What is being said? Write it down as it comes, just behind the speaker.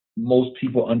most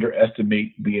people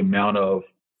underestimate the amount of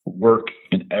work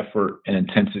and effort and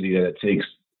intensity that it takes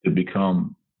to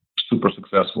become super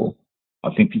successful. I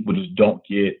think people just don't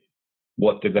get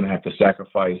what they're going to have to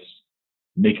sacrifice,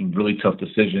 making really tough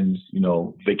decisions,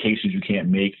 vacations you can't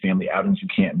make, family outings you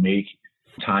can't make,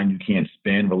 time you can't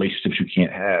spend, relationships you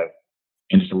can't have,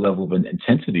 and just a level of an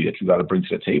intensity that you got to bring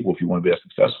to the table if you want to be that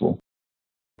successful.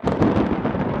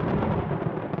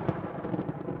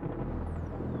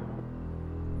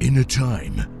 In a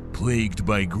time plagued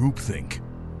by groupthink,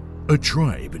 a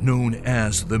tribe known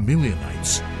as the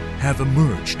Millionites have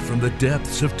emerged from the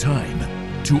depths of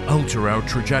time to alter our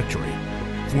trajectory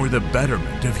for the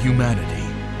betterment of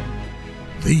humanity.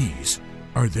 These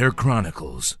are their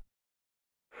chronicles.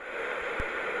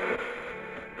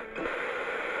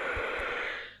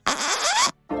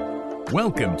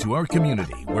 Welcome to our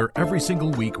community, where every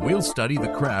single week we'll study the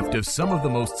craft of some of the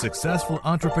most successful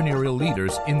entrepreneurial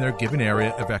leaders in their given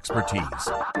area of expertise.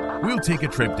 We'll take a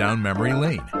trip down memory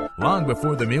lane, long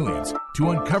before the millions,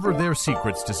 to uncover their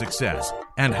secrets to success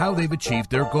and how they've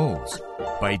achieved their goals.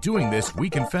 By doing this, we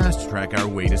can fast-track our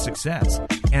way to success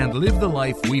and live the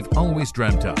life we've always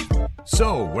dreamt of.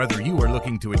 So, whether you are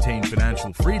looking to attain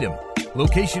financial freedom,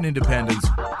 location independence,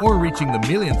 or reaching the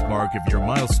millionth mark of your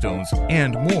milestones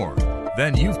and more,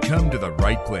 then you've come to the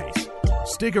right place.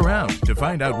 Stick around to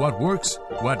find out what works,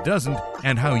 what doesn't,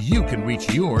 and how you can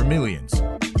reach your millions.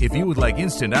 If you would like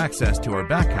instant access to our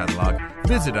back catalog,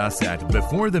 visit us at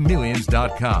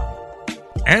beforethemillions.com.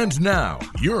 And now,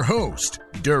 your host,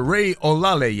 DeRay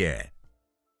Olaleye.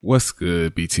 What's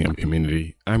good, BTM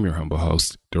community? I'm your humble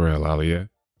host, DeRay Olaleye,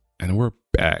 and we're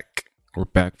back. We're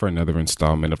back for another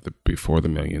installment of the Before the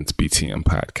Millions BTM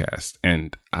podcast.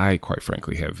 And I, quite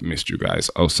frankly, have missed you guys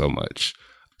oh so much.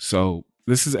 So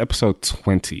this is episode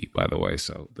 20, by the way.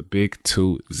 So the big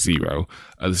 20.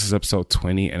 This is episode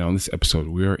 20. And on this episode,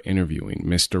 we are interviewing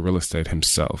Mr. Real Estate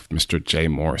himself, Mr. Jay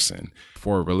Morrison.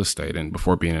 Before real estate and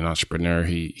before being an entrepreneur,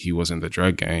 he was in the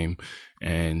drug game,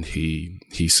 and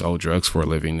he sold drugs for a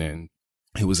living, and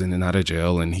he was in and out of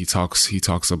jail. And he talks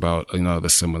about, the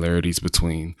similarities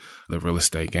between the real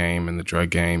estate game and the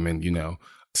drug game, and,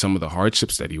 some of the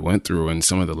hardships that he went through and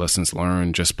some of the lessons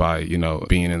learned just by,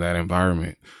 being in that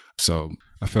environment. So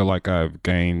I feel like I've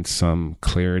gained some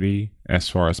clarity as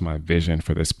far as my vision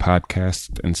for this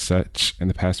podcast and such in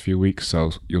the past few weeks.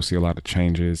 So you'll see a lot of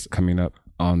changes coming up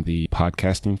on the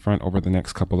podcasting front over the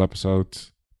next couple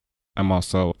episodes. I'm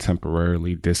also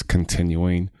temporarily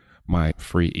discontinuing my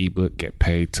free ebook, Get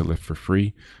Paid to Live for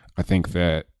Free. I think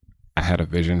that I had a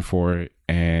vision for it,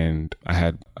 and I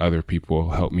had other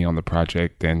people help me on the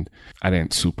project, and I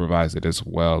didn't supervise it as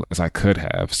well as I could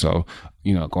have. So,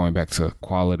 going back to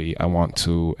quality, I want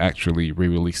to actually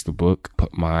re-release the book,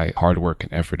 put my hard work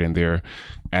and effort in there,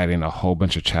 add in a whole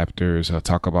bunch of chapters,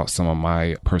 talk about some of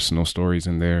my personal stories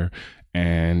in there,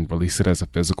 and release it as a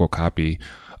physical copy,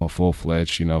 a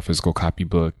full-fledged, physical copy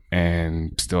book,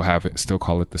 and still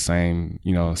call it the same,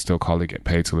 still call it Get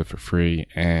Paid to Live for Free,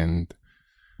 and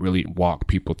really walk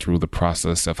people through the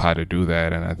process of how to do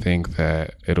that. And I think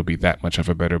that it'll be that much of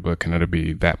a better book, and it'll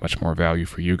be that much more value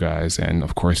for you guys. And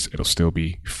of course, it'll still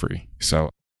be free. So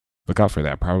look out for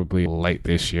that, probably late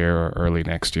this year or early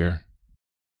next year.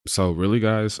 So really,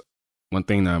 guys, one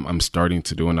thing that I'm starting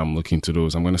to do and I'm looking to do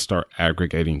is I'm going to start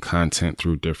aggregating content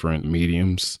through different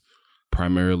mediums,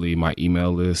 primarily my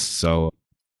email list. So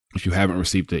if you haven't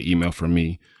received an email from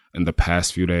me in the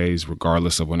past few days,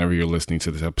 regardless of whenever you're listening to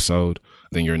this episode,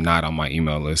 then you're not on my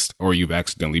email list, or you've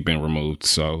accidentally been removed.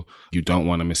 So you don't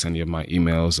want to miss any of my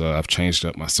emails. I've changed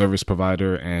up my service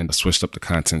provider and switched up the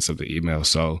contents of the email.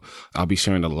 So I'll be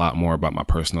sharing a lot more about my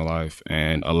personal life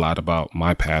and a lot about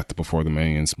my path before the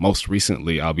millions. Most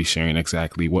recently, I'll be sharing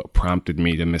exactly what prompted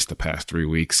me to miss the past 3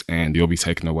 weeks, and you'll be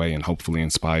taken away and hopefully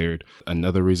inspired.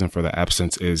 Another reason for the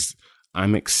absence is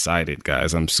I'm excited,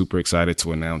 guys. I'm super excited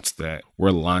to announce that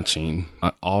we're launching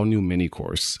an all new mini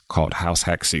course called House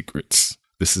Hack Secrets.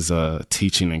 This is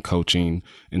teaching and coaching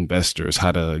investors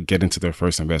how to get into their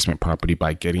first investment property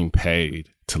by getting paid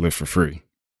to live for free.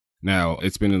 Now,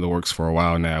 it's been in the works for a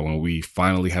while now, when we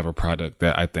finally have a product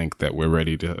that I think that we're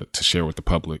ready to share with the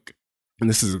public. And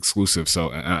this is exclusive,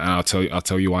 so I'll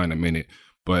tell you why in a minute.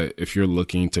 But if you're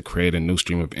looking to create a new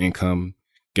stream of income,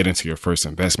 get into your first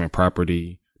investment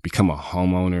property, become a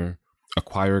homeowner,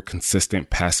 acquire consistent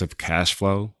passive cash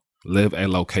flow, live a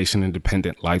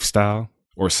location-independent lifestyle,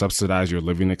 or subsidize your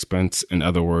living expense, in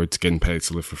other words, getting paid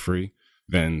to live for free,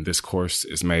 then this course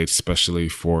is made specially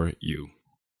for you.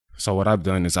 So what I've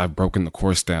done is I've broken the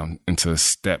course down into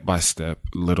step-by-step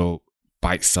little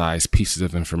bite-sized pieces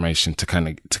of information to kind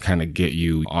of get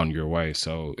you on your way.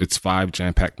 So it's 5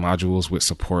 jam-packed modules with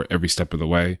support every step of the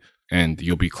way, and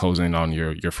you'll be closing on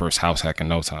your first house hack in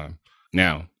no time.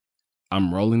 Now,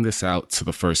 I'm rolling this out to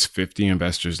the first 50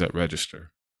 investors that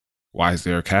register. Why is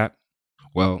there a cap?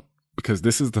 Well, because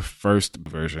this is the first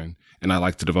version, and I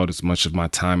like to devote as much of my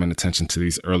time and attention to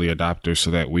these early adopters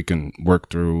so that we can work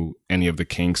through any of the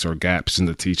kinks or gaps in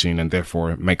the teaching and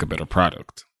therefore make a better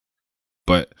product.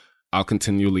 But I'll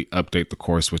continually update the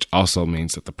course, which also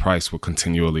means that the price will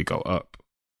continually go up.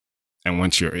 And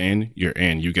once you're in,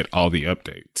 you get all the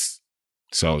updates.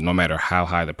 So no matter how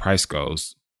high the price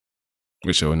goes,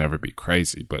 which it will never be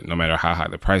crazy, but no matter how high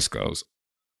the price goes,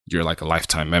 you're like a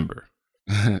lifetime member.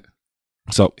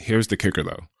 So here's the kicker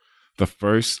though. The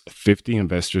first 50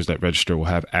 investors that register will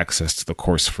have access to the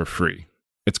course for free.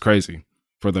 It's crazy.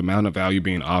 For the amount of value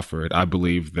being offered, I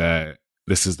believe that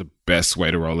this is the best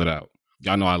way to roll it out.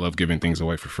 Y'all know I love giving things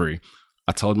away for free.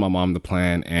 I told my mom the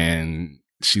plan and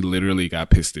she literally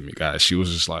got pissed at me, guys. She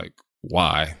was just like,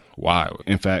 why?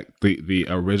 In fact, the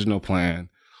original plan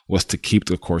was to keep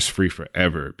the course free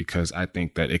forever because I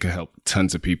think that it could help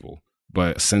tons of people.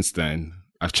 But since then,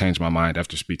 I've changed my mind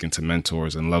after speaking to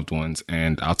mentors and loved ones,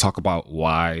 and I'll talk about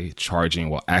why charging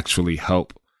will actually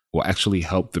help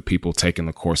the people taking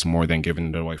the course more than giving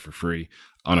it away for free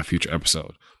on a future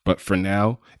episode. But for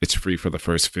now, it's free for the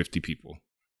first 50 people.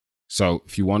 So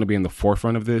if you want to be in the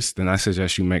forefront of this, then I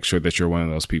suggest you make sure that you're one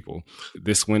of those people.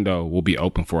 This window will be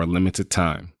open for a limited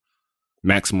time,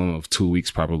 maximum of 2 weeks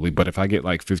probably. But if I get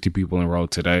like 50 people enrolled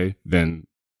today, then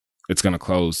it's going to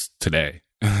close today.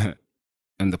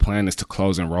 And the plan is to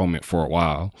close enrollment for a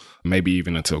while, maybe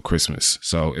even until Christmas.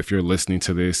 So if you're listening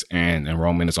to this and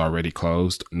enrollment is already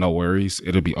closed, no worries.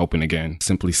 It'll be open again.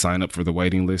 Simply sign up for the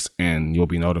waiting list and you'll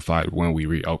be notified when we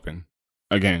reopen.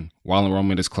 Again, while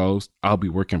enrollment is closed, I'll be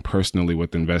working personally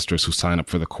with investors who sign up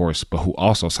for the course, but who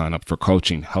also sign up for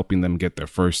coaching, helping them get their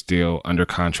first deal under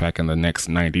contract in the next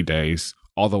 90 days,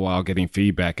 all the while getting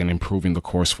feedback and improving the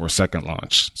course for a second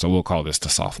launch. So we'll call this the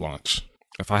soft launch.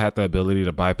 If I had the ability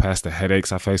to bypass the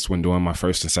headaches I faced when doing my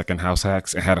first and second house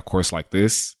hacks and had a course like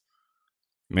this,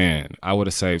 man, I would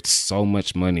have saved so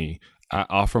much money. I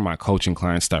offer my coaching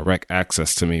clients direct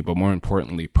access to me, but more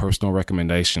importantly, personal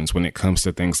recommendations when it comes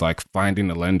to things like finding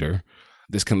a lender.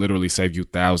 This can literally save you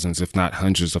thousands, if not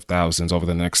hundreds of thousands over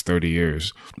the next 30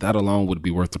 years. That alone would be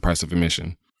worth the price of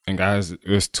admission. And guys,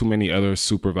 there's too many other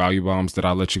super value bombs that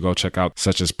I'll let you go check out,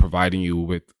 such as providing you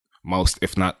with most,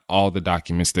 if not all, the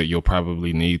documents that you'll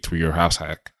probably need through your house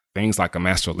hack. Things like a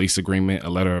master lease agreement, a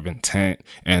letter of intent,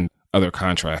 and other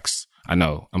contracts. I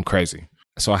know, I'm crazy.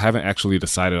 So I haven't actually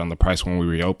decided on the price when we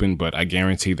reopen, but I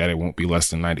guarantee that it won't be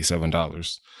less than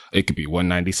 $97. It could be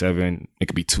 $197, it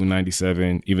could be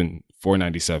 $297, even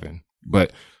 $497.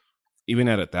 But even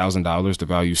at $1,000, the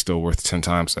value is still worth 10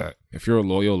 times that. If you're a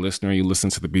loyal listener, you listen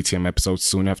to the BTM episodes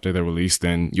soon after they're released,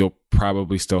 then you'll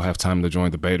probably still have time to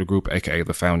join the beta group, aka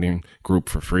the founding group,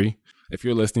 for free. If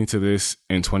you're listening to this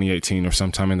in 2018 or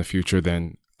sometime in the future,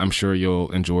 then I'm sure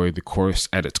you'll enjoy the course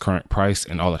at its current price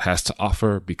and all it has to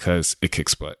offer because it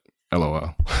kicks butt.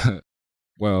 LOL.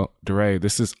 Well, DeRay,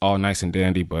 this is all nice and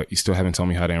dandy, but you still haven't told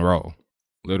me how to enroll.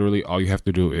 Literally, all you have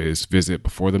to do is visit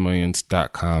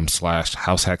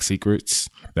beforethemillions.com/househacksecrets.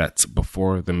 That's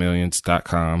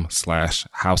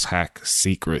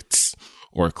beforethemillions.com/househacksecrets.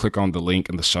 Or click on the link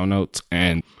in the show notes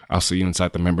and I'll see you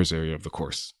inside the members area of the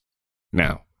course.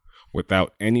 Now,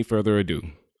 without any further ado,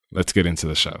 let's get into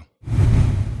the show.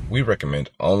 We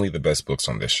recommend only the best books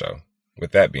on this show.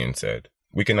 With that being said,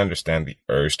 we can understand the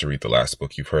urge to read the last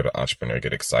book you've heard an entrepreneur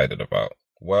get excited about.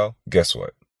 Well, guess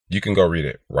what? You can go read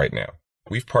it right now.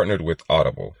 We've partnered with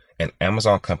Audible, an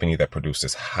Amazon company that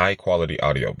produces high-quality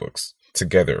audiobooks.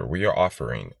 Together, we are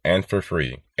offering, and for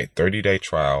free, a 30-day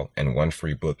trial and 1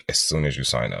 free book as soon as you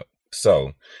sign up.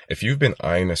 So, if you've been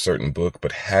eyeing a certain book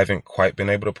but haven't quite been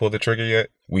able to pull the trigger yet,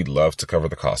 we'd love to cover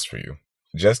the cost for you.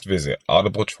 Just visit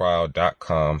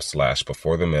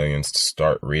audibletrial.com/beforethemillions to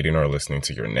start reading or listening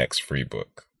to your next free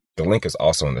book. The link is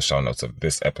also in the show notes of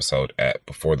this episode at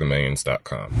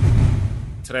beforethemillions.com.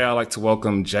 Today, I'd like to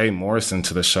welcome Jay Morrison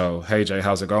to the show. Hey, Jay,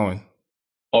 how's it going?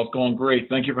 Oh, it's going great.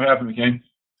 Thank you for having me, King.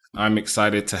 I'm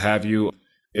excited to have you.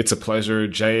 It's a pleasure.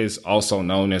 Jay is also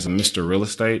known as Mr. Real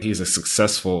Estate. He's a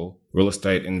successful real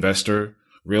estate investor,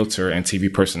 realtor, and TV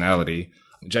personality.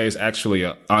 Jay is actually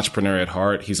an entrepreneur at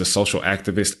heart. He's a social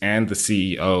activist and the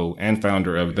CEO and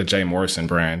founder of the Jay Morrison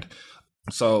brand.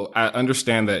 So I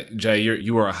understand that, Jay,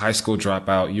 you were a high school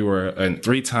dropout. You were a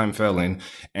 3-time felon,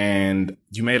 and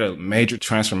you made a major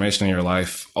transformation in your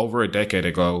life over a decade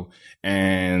ago.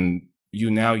 And you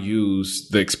now use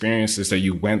the experiences that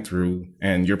you went through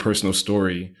and your personal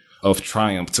story of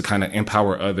triumph to kind of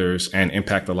empower others and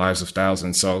impact the lives of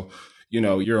thousands. So,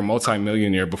 you're a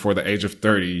multimillionaire before the age of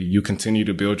 30. You continue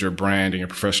to build your brand and your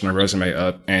professional resume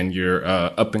up, and you're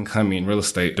up and coming real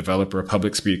estate developer,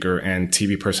 public speaker, and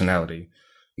TV personality.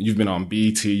 You've been on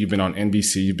BET, you've been on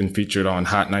NBC, you've been featured on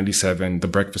Hot 97, The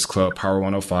Breakfast Club, Power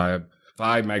 105,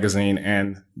 Vibe Magazine,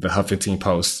 and the Huffington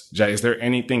Post. Jay, is there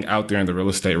anything out there in the real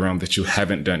estate realm that you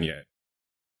haven't done yet?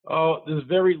 There's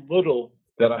very little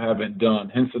that I haven't done,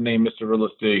 hence the name Mr. Real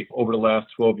Estate. Over the last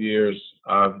 12 years,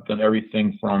 I've done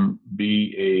everything from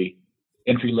be a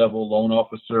entry-level loan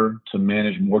officer to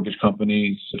manage mortgage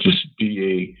companies, to just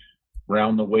be a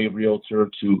round-the-way realtor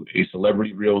to a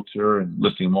celebrity realtor and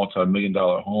listing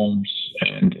multi-million-dollar homes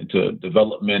and into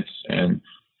developments. And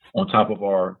on top of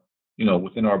our,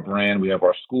 within our brand, we have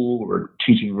our school. We're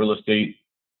teaching real estate,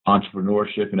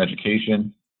 entrepreneurship, and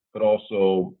education, but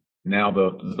also now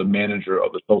the manager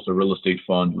of the Tulsa Real Estate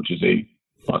Fund, which is a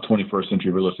 21st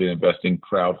century real estate investing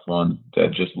crowd fund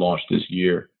that just launched this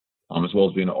year, as well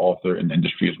as being an author in the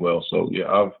industry as well. So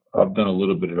yeah, I've done a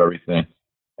little bit of everything,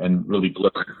 and really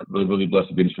blessed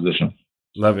to be in this position.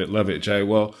 Love it, Jay.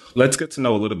 Well, let's get to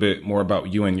know a little bit more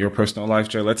about you and your personal life,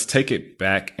 Jay. Let's take it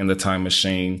back in the time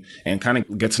machine and kind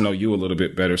of get to know you a little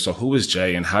bit better. So who is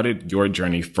Jay, and how did your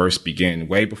journey first begin?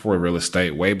 Way before real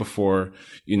estate, way before,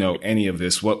 any of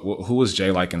this. Who was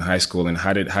Jay like in high school, and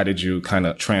how did you kind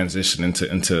of transition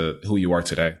into who you are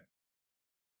today?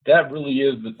 That really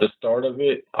is the start of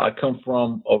it. I come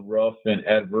from a rough and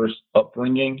adverse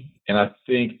upbringing, and I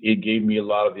think it gave me a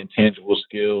lot of intangible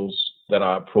skills that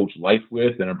I approach life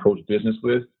with and approach business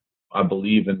with. I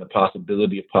believe in the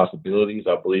possibility of possibilities.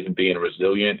 I believe in being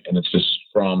resilient. And it's just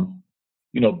from,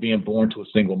 being born to a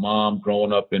single mom,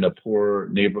 growing up in a poor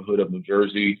neighborhood of New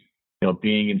Jersey,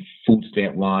 being in food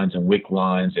stamp lines and WIC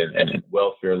lines and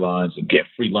welfare lines and getting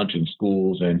free lunch in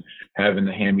schools and having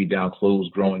the hand-me-down clothes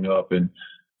growing up, and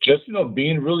just,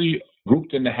 being really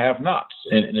grouped into have-nots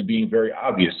and it being very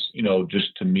obvious,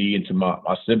 just to me and to my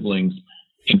siblings.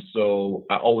 And so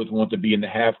I always wanted to be in the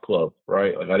have club,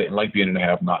 right? Like I didn't like being in the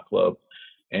have not club.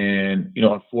 And,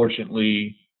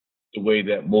 unfortunately, the way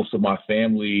that most of my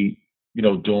family,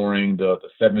 during the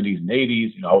 70s and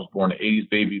 80s, I was born an 80s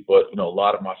baby, but, a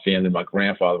lot of my family, my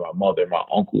grandfather, my mother, my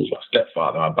uncles, my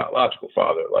stepfather, my biological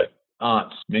father, like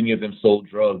aunts, many of them sold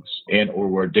drugs and or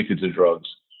were addicted to drugs.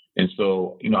 And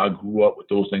so, I grew up with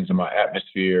those things in my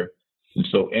atmosphere. And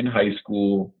so in high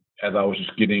school, as I was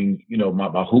just getting,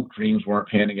 my hoop dreams weren't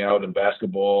panning out in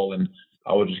basketball, and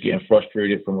I was just getting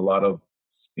frustrated from a lot of,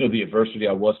 the adversity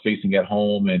I was facing at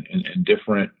home and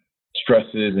different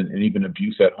stresses and even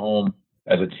abuse at home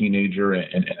as a teenager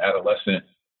and adolescent.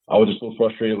 I was just so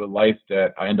frustrated with life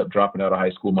that I ended up dropping out of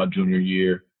high school my junior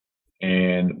year.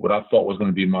 And what I thought was going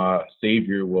to be my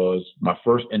savior was my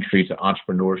first entry to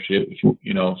entrepreneurship,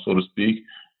 so to speak.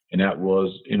 And that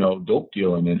was, dope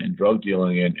dealing and drug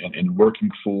dealing and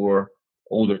working for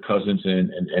older cousins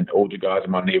and older guys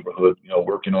in my neighborhood,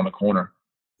 working on the corner.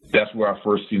 That's where I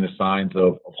first seen the signs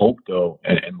of hope, though,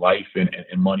 and life and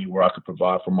money where I could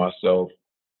provide for myself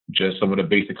just some of the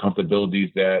basic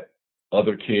comfortabilities that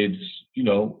other kids,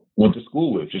 went to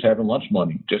school with, just having lunch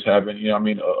money, just having,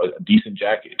 a decent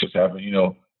jacket, just having,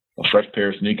 a fresh pair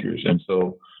of sneakers. And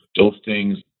so those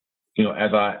things,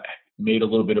 as I made a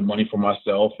little bit of money for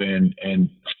myself and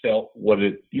felt what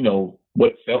it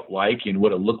felt like and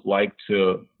what it looked like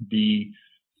to be,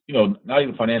 not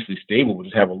even financially stable, but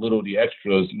just have a little of the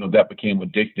extras, that became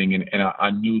addicting. And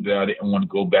I knew that I didn't want to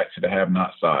go back to the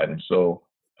have-not side. And so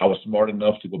I was smart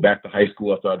enough to go back to high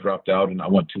school after I dropped out, and I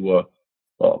went to a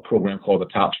program called the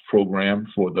TOPS program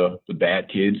for the bad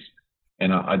kids.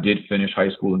 And I did finish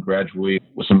high school and graduate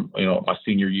with some, my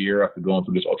senior year after going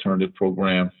through this alternative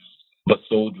program, but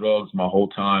sold drugs my whole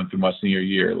time through my senior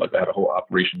year. Like I had a whole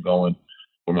operation going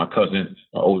where my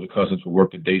older cousins would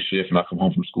work the day shift, and I come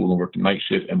home from school and work the night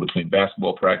shift in between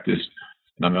basketball practice.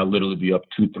 And I'd literally be up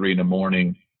 2-3 in the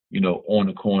morning, on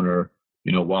the corner,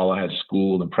 while I had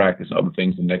school and practice and other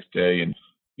things the next day. And,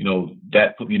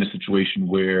 that put me in a situation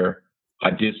where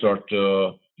I did start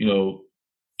to,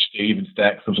 save and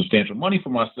stack some substantial money for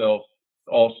myself.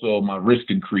 Also, my risk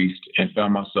increased and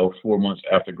found myself 4 months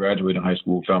after graduating high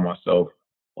school, found myself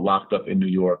locked up in New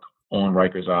York on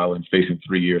Rikers Island, facing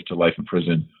 3 years to life in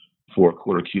prison for a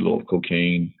quarter kilo of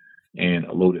cocaine and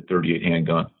a loaded .38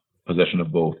 handgun, possession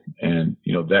of both. And,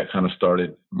 that kind of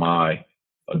started my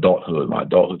adulthood. My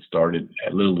adulthood started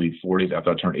at literally 4 days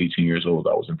after I turned 18 years old.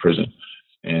 I was in prison.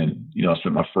 And, I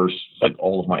spent my first,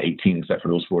 all of my 18, except for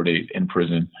those 4 days in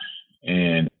prison.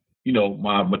 And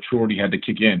my maturity had to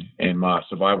kick in and my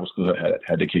survival skills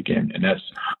had to kick in. And that's,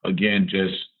 again,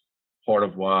 just part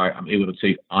of why I'm able to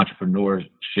take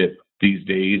entrepreneurship these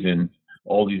days and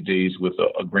all these days with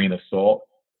a grain of salt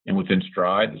and within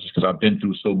stride. It's just because I've been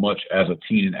through so much as a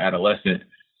teen and adolescent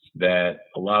that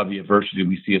a lot of the adversity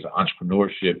we see as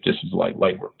entrepreneurship, this is like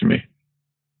light work to me.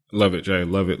 Love it, Jay.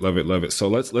 Love it, love it, love it. So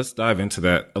let's dive into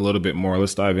that a little bit more.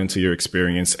 Let's dive into your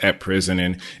experience at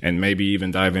prison and maybe even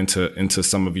dive into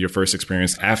some of your first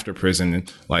experience after prison.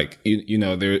 And like,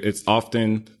 it's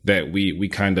often that we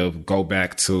kind of go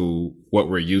back to what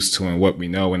we're used to and what we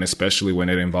know, and especially when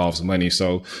it involves money.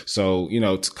 So,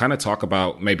 to kind of talk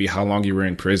about maybe how long you were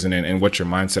in prison and what your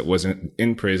mindset was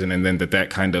in prison, and then that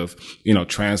kind of,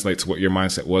 translate to what your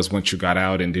mindset was once you got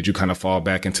out. And did you kind of fall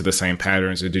back into the same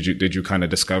patterns, or did you kind of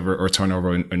discover or turn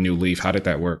over a new leaf? How did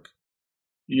that work?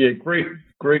 Yeah, great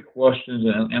questions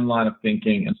and line of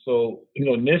thinking. And so,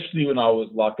 initially when I was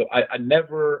locked up, I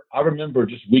remember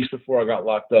just weeks before I got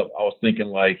locked up, I was thinking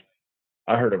like,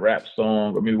 I heard a rap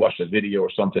song or maybe watched a video or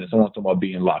something, and someone talking about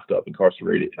being locked up,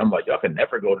 incarcerated. And I'm like, I could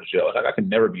never go to jail. Like, I could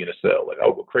never be in a cell. Like, I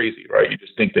would go crazy, right? You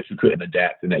just think that you couldn't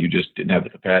adapt and that you just didn't have the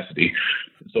capacity.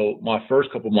 So my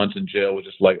first couple months in jail was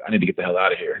just like, I need to get the hell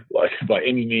out of here. Like, by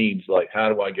any means, like, how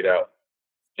do I get out?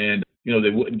 And, they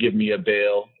wouldn't give me a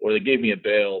bail, or they gave me a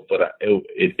bail, but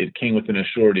it came with an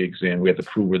assurity exam. We had to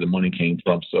prove where the money came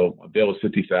from. So my bail was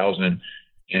 $50,000,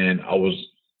 and I was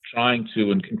trying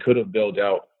to and could have bailed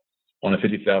out on a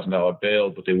 $50,000 bail,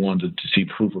 but they wanted to see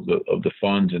proof of the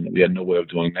funds, and we had no way of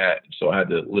doing that. So I had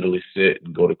to literally sit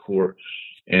and go to court.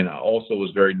 And I also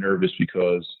was very nervous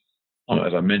because,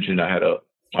 as I mentioned,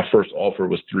 my first offer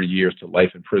was 3 years to life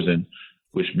in prison,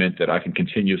 which meant that I can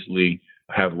continuously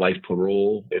have life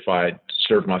parole. If I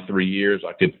served my 3 years,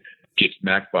 I could get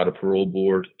smacked by the parole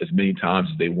board as many times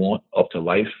as they want, up to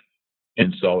life.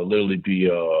 And so I would literally be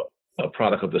a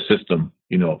product of the system,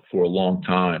 for a long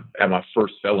time. At my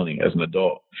first felony as an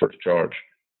adult, first charge.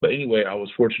 But anyway, I was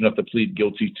fortunate enough to plead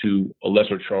guilty to a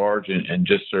lesser charge and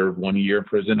just served 1 year in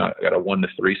prison. I got a 1 to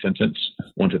 3 sentence,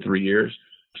 1 to 3 years,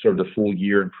 served a full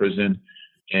year in prison.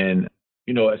 And,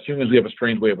 as humans, we have a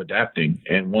strange way of adapting.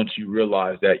 And once you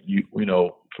realize that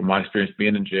from my experience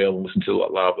being in jail and listening to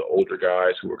a lot of the older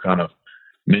guys who were kind of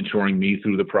mentoring me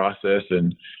through the process,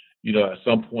 and at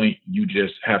some point you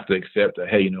just have to accept that,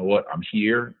 hey, you know what, I'm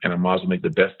here and I might as well make the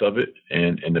best of it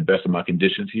and the best of my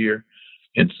conditions here.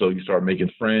 And so you start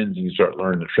making friends and you start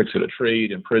learning the tricks of the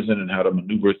trade in prison and how to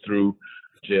maneuver through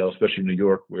jail, especially in New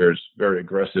York, where it's very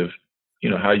aggressive,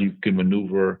 how you can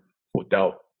maneuver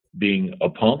without being a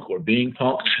punk or being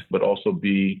punked, but also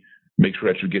make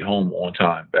sure that you get home on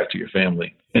time, back to your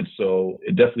family. And so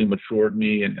it definitely matured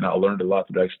me, and I learned a lot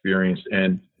through that experience.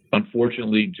 And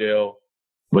unfortunately, jail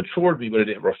matured me, but it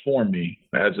didn't reform me,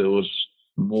 as it was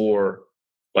more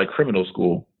like criminal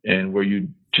school, and where you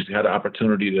just had an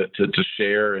opportunity to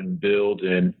share and build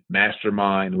and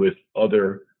mastermind with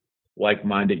other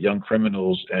like-minded young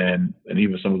criminals and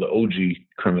even some of the OG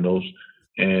criminals.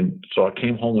 And so I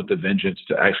came home with the vengeance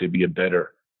to actually be a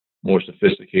better, more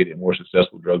sophisticated, more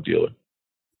successful drug dealer.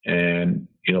 And,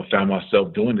 found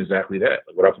myself doing exactly that.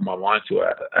 Like what I put my mind to,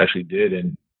 I actually did.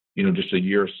 And, just a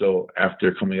year or so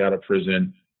after coming out of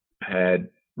prison, had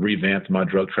revamped my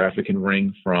drug trafficking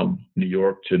ring from New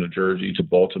York to New Jersey to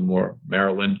Baltimore,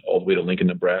 Maryland, all the way to Lincoln,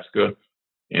 Nebraska,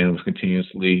 and was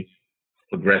continuously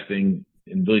progressing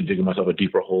and really digging myself a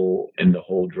deeper hole in the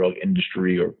whole drug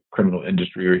industry or criminal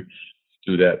industry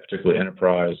through that particular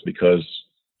enterprise, because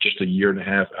just a year and a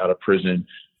half out of prison,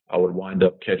 I would wind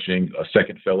up catching a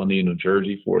second felony in New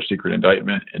Jersey for a secret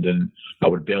indictment. And then I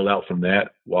would bail out from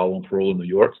that while on parole in New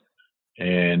York,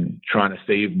 and trying to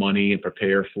save money and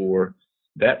prepare for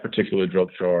that particular drug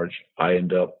charge. I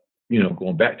end up,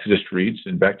 going back to the streets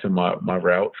and back to my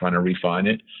route, trying to refine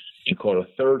it, and caught a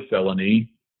third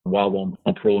felony while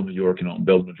on parole in New York and on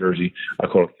bail in New Jersey. I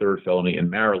caught a third felony in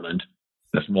Maryland,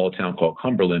 in a small town called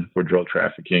Cumberland, for drug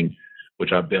trafficking,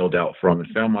 which I bailed out from, and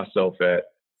found myself at,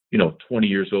 20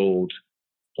 years old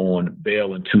on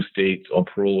bail in 2 states, on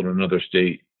parole in another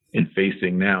state, and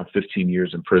facing now 15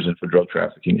 years in prison for drug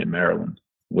trafficking in Maryland,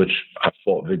 which I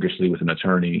fought vigorously with an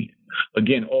attorney.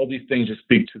 Again, all these things just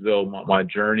speak to my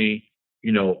journey.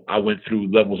 I went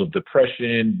through levels of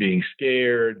depression, being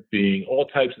scared, being all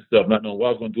types of stuff, not knowing what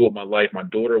I was going to do with my life. My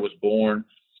daughter was born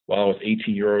while I was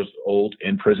 18 years old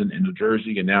in prison in New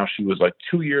Jersey, and now she was like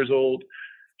 2 years old.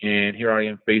 And here I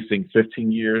am facing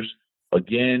 15 years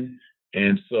again.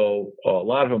 And so a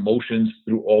lot of emotions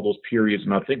through all those periods.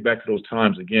 And I think back to those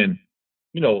times again,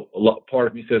 part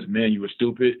of me says, man, you were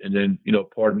stupid. And then,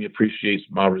 part of me appreciates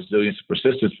my resilience and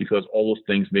persistence because all those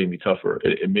things made me tougher.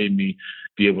 It made me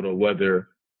be able to weather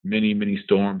many, many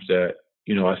storms that,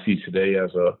 I see today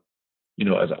as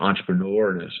as an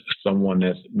entrepreneur and as someone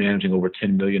that's managing over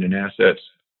 10 million in assets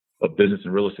of business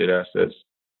and real estate assets.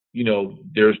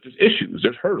 There's issues,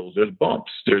 there's hurdles, there's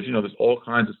bumps, there's all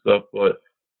kinds of stuff. But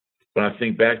when I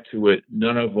think back to it,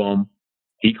 none of them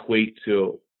equate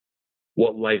to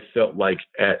what life felt like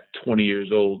at 20 years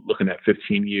old, looking at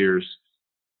 15 years,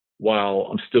 while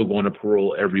I'm still going to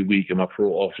parole every week, and my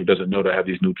parole officer doesn't know that I have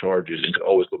these new charges and could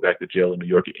always go back to jail in New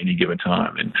York at any given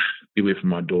time and be away from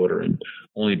my daughter, and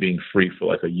only being free for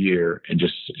like a year and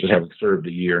just having served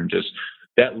a year, and just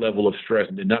that level of stress,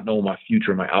 and did not know what my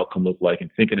future and my outcome looked like,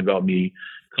 and thinking about me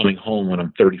coming home when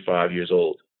I'm 35 years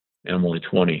old and I'm only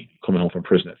 20, coming home from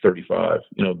prison at 35.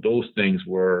 Those things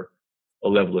were a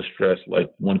level of stress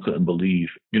like one couldn't believe.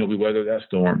 We weathered that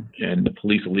storm, and the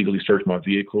police illegally searched my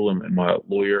vehicle, and my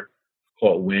lawyer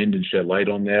caught wind and shed light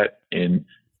on that, and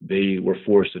they were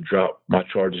forced to drop my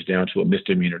charges down to a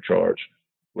misdemeanor charge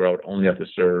where I would only have to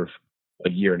serve a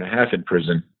year and a half in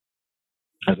prison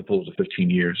as opposed to 15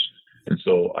 years. And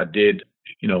so I did,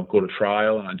 go to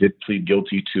trial, and I did plead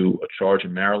guilty to a charge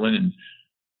in Maryland. And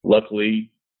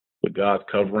luckily, with God's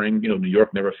covering, New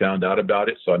York never found out about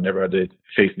it. So I never had to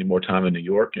face any more time in New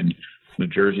York. And New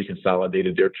Jersey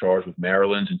consolidated their charge with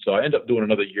Maryland. And so I ended up doing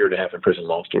another year and a half in prison,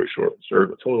 long story short.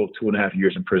 Served a total of 2.5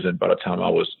 years in prison by the time I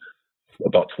was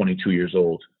about 22 years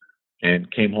old,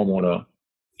 and came home on a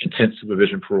intense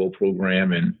supervision parole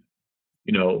program, and,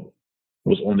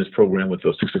 was on this program with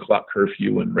a 6 o'clock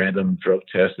curfew and random drug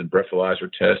tests and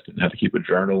breathalyzer tests, and had to keep a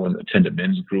journal and attend a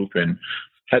men's group, and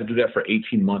had to do that for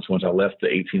 18 months once I left the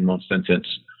 18-month sentence,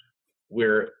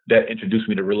 where that introduced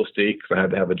me to real estate because I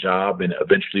had to have a job. And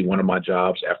eventually one of my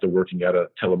jobs, after working at a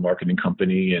telemarketing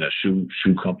company and a shoe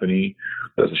company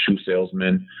as a shoe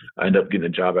salesman, I ended up getting a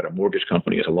job at a mortgage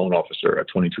company as a loan officer at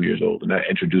 22 years old. And that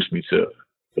introduced me to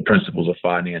the principles of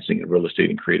financing and real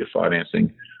estate and creative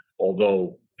financing.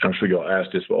 Although, I'm sure y'all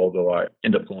asked this, but although I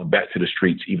end up going back to the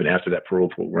streets even after that parole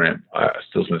program, I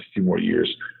still spent a few more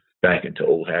years back into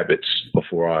old habits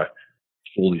before I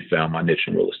fully found my niche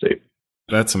in real estate.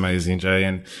 That's amazing, Jay.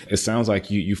 And it sounds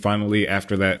like you finally,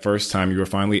 after that first time, you were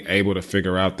finally able to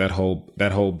figure out that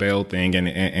whole bail thing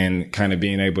and kind of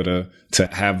being able to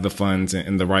have the funds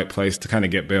in the right place to kind of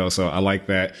get bail. So I like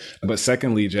that. But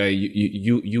secondly, Jay,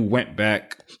 you went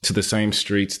back to the same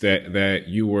streets that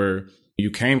you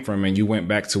came from, and you went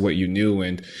back to what you knew.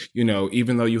 And,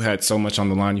 even though you had so much on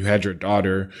the line, you had your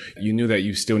daughter, you knew that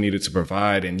you still needed to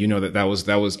provide. And that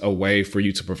was a way for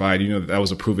you to provide, that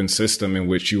was a proven system in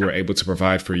which you were able to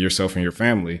provide for yourself and your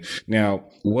family. Now,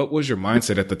 what was your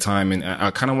mindset at the time? And I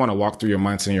kind of want to walk through your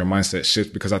mindset and your mindset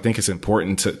shift, because I think it's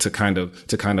important to kind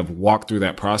of walk through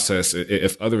that process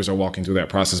if others are walking through that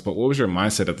process. But what was your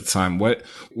mindset at the time? What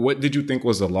did you think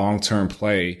was the long-term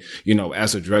play,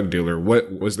 as a drug dealer?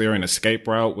 What was there an escape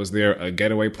route? Was there a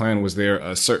getaway plan? Was there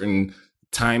a certain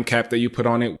time cap that you put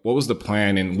on it? What was the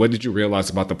plan, and what did you realize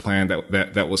about the plan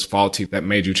that was faulty that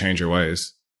made you change your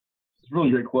ways? It's a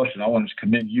really great question. I want to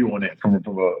commend you on it from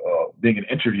being an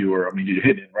interviewer. I mean, you're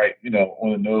hitting it right,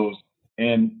 on the nose.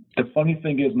 And the funny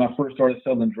thing is, when I first started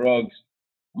selling drugs,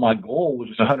 my goal was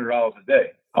just $100 a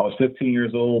day. I was 15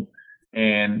 years old,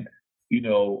 and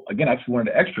again, I just wanted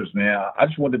the extras, man. I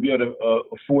just wanted to be able to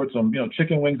afford some,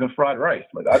 chicken wings and fried rice.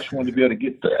 Like, I just wanted to be able to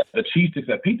get the cheese sticks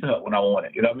at Pizza Hut when I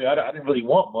wanted. I didn't really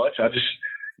want much. I just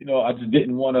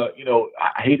didn't want to,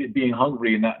 I hated being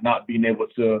hungry and not being able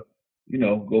to,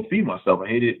 go feed myself. I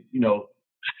hated,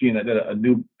 seeing that a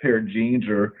new pair of jeans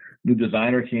or new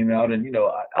designer came out, and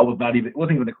it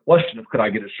wasn't even a question of could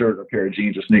I get a shirt or a pair of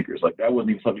jeans or sneakers. Like, that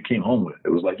wasn't even something you came home with. It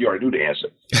was like you already knew the answer.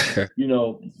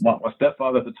 My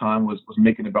stepfather at the time was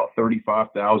making about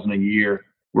 $35,000 a year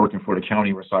working for the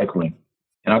county recycling,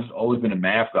 and I've just always been a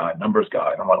math guy, numbers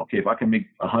guy. And I'm like, okay, if I can make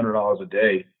 $100 a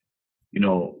day,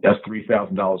 that's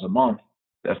 $3,000 a month.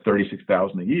 That's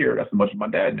 $36,000 a year. That's how much my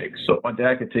dad makes. So if my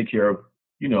dad could take care of,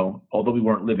 although we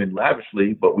weren't living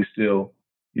lavishly, but we still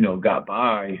got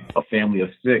by a family of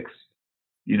 6,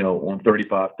 on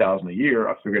 $35,000 a year.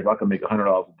 I figured if I could make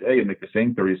 $100 a day and make the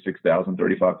same $36,000,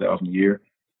 $35,000 a year,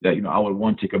 that, I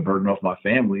would take a burden off my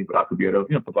family, but I could be able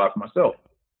to, provide for myself.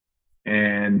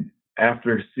 And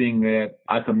after seeing that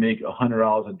I could make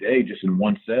 $100 a day just in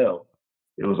one sale,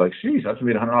 it was like, sheesh, I just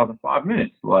made $100 in 5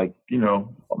 minutes. Like, I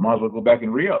might as well go back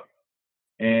and re-up.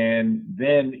 And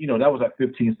then, that was at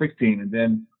 15, 16. And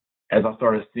then as I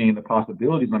started seeing the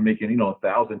possibilities, I'm making,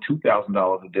 $1,000,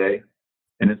 $2,000 a day,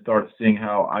 and then started seeing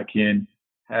how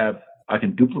I I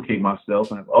can duplicate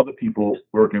myself and have other people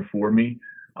working for me.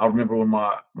 I remember when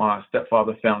my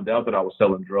stepfather found out that I was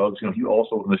selling drugs. He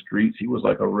also was in the streets. He was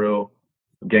like a real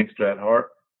gangster at heart.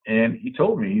 And he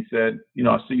told me, he said,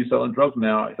 I see you selling drugs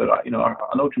now. I said, I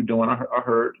know what you're doing. I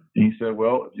heard. And he said,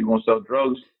 well, if you're going to sell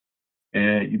drugs,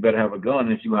 and you better have a gun.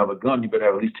 And if you have a gun, you better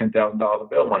have at least $10,000 of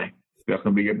bail money. That's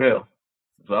going to be your bail.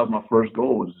 So that was my first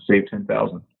goal, was to save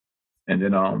 $10,000. And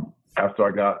then after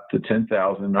I got to $10,000,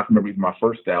 I remember even my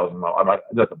first $1,000. I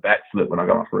did a backflip when I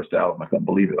got my first $1,000. I couldn't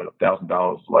believe it, like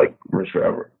 $1,000, like rich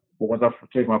forever. But once I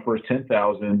took my first $10,000,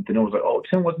 then it was like, oh,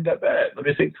 10 wasn't that bad. Let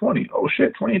me say 20. Oh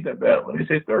shit, 20 ain't that bad. Let me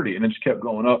say 30. And it just kept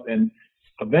going up. And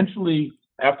eventually,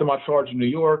 after my charge in New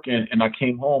York and I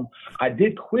came home, I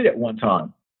did quit at one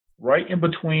time. Right in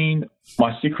between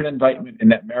my secret indictment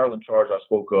and that Maryland charge I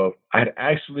spoke of, I had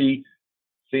actually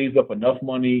saved up enough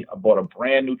money. I bought a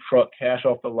brand new truck, cash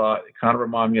off the lot. It kind of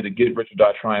reminded me of the Get Rich or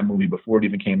Die Trying movie before it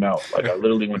even came out. Like, I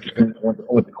literally went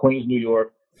to Queens, New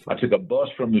York. I took a bus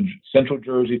from Central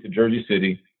Jersey to Jersey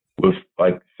City with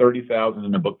like $30,000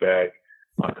 in a book bag.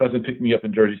 My cousin picked me up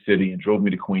in Jersey City and drove me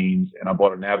to Queens, and I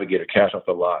bought a Navigator, cash off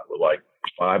the lot, with like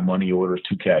 5 money orders,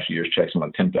 2 cashier's checks, and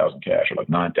like 10,000 cash, or like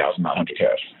 9,900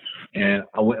 cash. And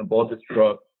I went and bought this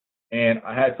truck, and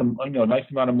I had some, nice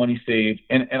amount of money saved,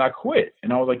 and I quit.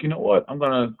 And I was like, you know what? I'm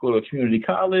going to go to a community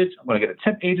college. I'm going to get a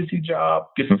temp agency job,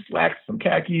 get some slacks, some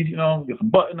khakis, get some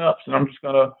button-ups, and I'm just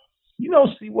going to,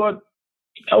 see what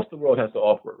else the world has to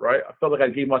offer, right? I felt like I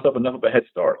gave myself enough of a head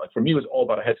start. Like, for me, it was all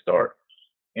about a head start.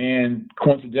 And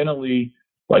coincidentally,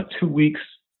 like 2 weeks,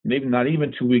 maybe not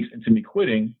even 2 weeks into me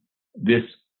quitting, this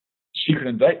secret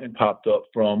indictment popped up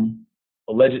from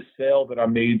alleged sale that I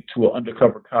made to an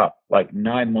undercover cop like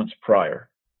 9 months prior.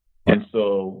 And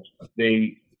so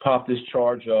they popped this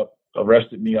charge up,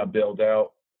 arrested me, I bailed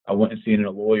out. I went and seen a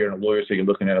lawyer, and the lawyer said, you're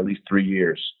looking at least 3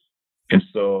 years. And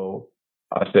so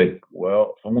I said,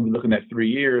 well, if I'm going to be looking at 3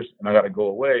 years and I got to go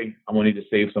away, I'm going to need to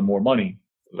save some more money.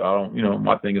 I don't,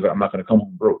 my thing is I'm not going to come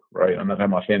home broke, right? I'm not going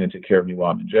to have my family take care of me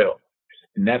while I'm in jail.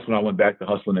 And that's when I went back to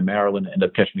hustling in Maryland and ended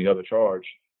up catching the other charge,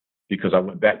 because I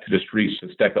went back to the streets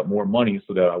to stack up more money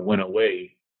so that I went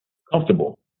away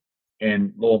comfortable.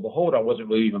 And lo and behold, I wasn't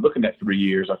really even looking at 3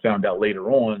 years. I found out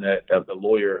later on that the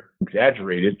lawyer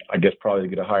exaggerated, I guess probably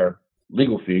to get a higher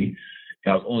legal fee.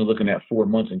 And I was only looking at 4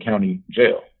 months in county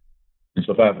jail. And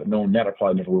so if I had known that, I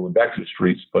probably never would have went back to the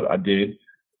streets, but I did.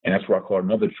 And that's where I caught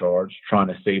another charge, trying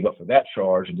to save up for that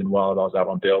charge. And then while I was out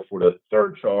on bail for the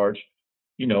third charge,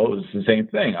 it was the same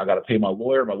thing. I got to pay my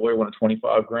lawyer. My lawyer wanted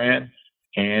 $25,000.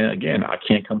 And again, I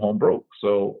can't come home broke.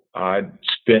 So I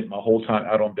spent my whole time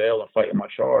out on bail and fighting my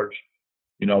charge.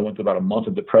 I went through about a month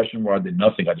of depression where I did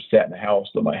nothing. I just sat in the house,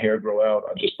 let my hair grow out.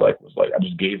 I just I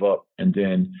just gave up. And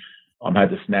then I had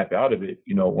to snap out of it.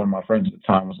 One of my friends at the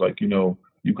time was like,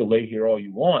 you could lay here all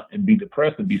you want and be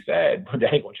depressed and be sad, but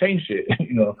that ain't gonna change shit,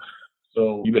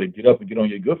 So you better get up and get on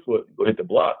your good foot and go hit the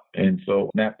block. And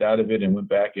so snapped out of it and went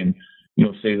back and,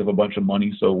 saved up a bunch of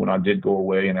money. So when I did go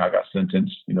away and I got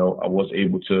sentenced, I was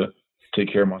able to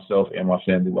take care of myself and my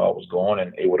family while I was gone,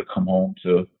 and able to come home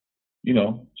to,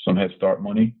 some Head Start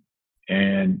money.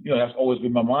 And, that's always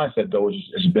been my mindset, though.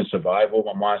 It's been survival.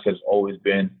 My mindset has always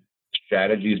been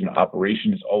strategies and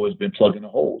operation. Has always been plugging the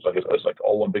holes. Like it's like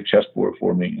all one big chessboard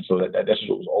for me. And so that's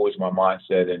what was always my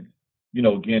mindset. And,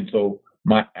 again, so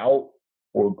my out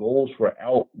or goals for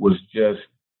out was just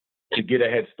to get a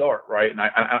head start, right? And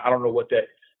I don't know what that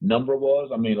number was.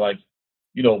 I mean,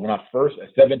 when I first,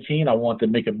 at 17, I wanted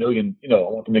to make $1 million, I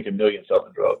wanted to make $1 million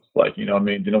selling drugs. Then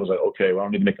it was like, okay, well, I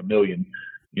don't need to make $1 million,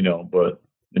 but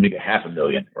to make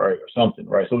 $500,000, right? Or something,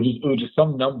 right? So it was just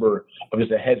some number of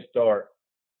just a head start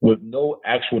with no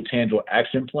actual tangible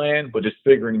action plan, but just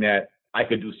figuring that I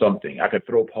could do something. I could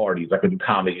throw parties. I could do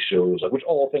comedy shows, which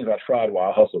all things I tried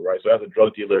while I hustled, right? So as a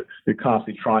drug dealer, you're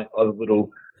constantly trying other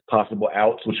little possible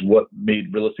outs, which is what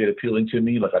made real estate appealing to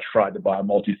me. Like, I tried to buy a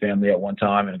multifamily at one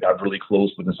time and it got really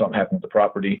close, but then something happened with the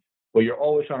property. But you're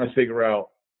always trying to figure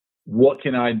out, what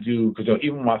can I do? Because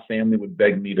even my family would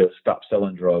beg me to stop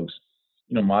selling drugs.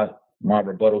 My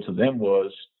rebuttal to them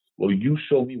was, well, you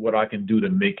show me what I can do to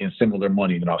make in similar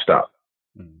money, then I'll stop.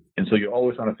 Mm-hmm. And so you're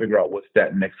always trying to figure out what's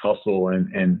that next hustle.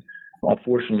 And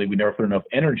unfortunately, we never put enough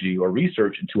energy or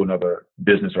research into another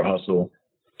business or hustle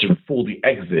to fully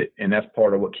exit. And that's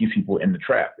part of what keeps people in the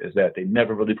trap, is that they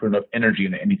never really put enough energy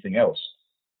into anything else,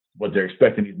 but they're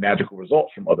expecting these magical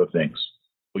results from other things.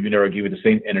 But you never give it the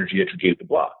same energy that you gave the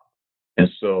block. And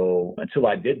so until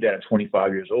I did that at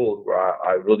 25 years old, where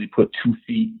I really put 2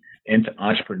 feet into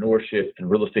entrepreneurship and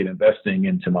real estate investing,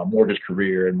 into my mortgage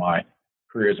career and my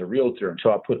career as a realtor,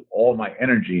 until I put all my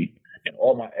energy and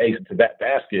all my eggs into that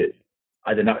basket,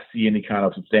 I did not see any kind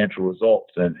of substantial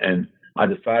results. And I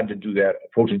decided to do that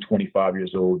approaching 25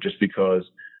 years old just because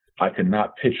I could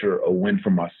not picture a win for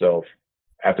myself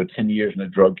after 10 years in the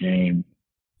drug game,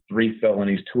 3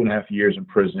 felonies, 2.5 years in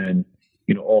prison,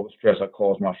 all the stress I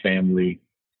caused my family,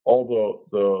 all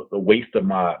the waste of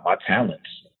my talents.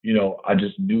 I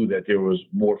just knew that there was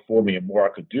more for me and more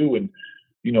I could do. And,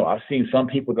 I've seen some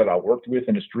people that I worked with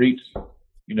in the streets,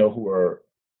 who are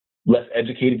less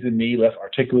educated than me, less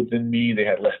articulate than me. They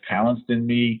had less talents than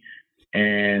me.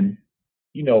 And,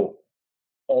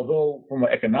 although from an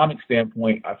economic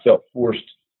standpoint, I felt forced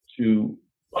to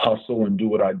hustle and do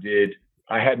what I did,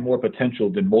 I had more potential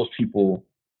than most people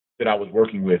that I was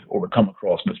working with or would come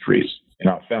across in the streets. And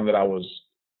I found that I was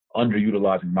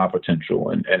underutilizing my potential.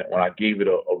 And when I gave it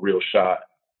a real shot,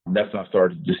 that's when I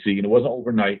started to see, and it wasn't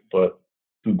overnight, but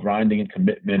through grinding and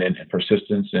commitment and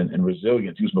persistence and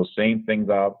resilience, using those same things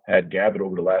I've had gathered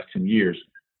over the last 10 years,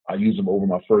 I used them over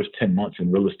my first 10 months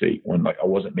in real estate when I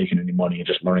wasn't making any money and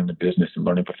just learning the business and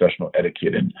learning professional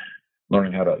etiquette and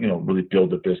learning how to, really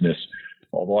build a business.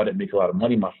 Although I didn't make a lot of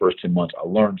money my first 10 months, I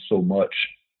learned so much.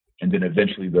 And then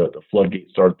eventually the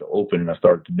floodgates started to open and I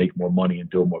started to make more money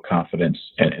and build more confidence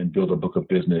and build a book of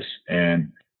business.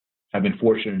 And I've been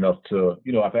fortunate enough to,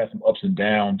 I've had some ups and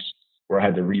downs where I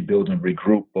had to rebuild and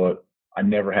regroup, but I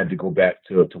never had to go back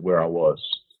to where I was,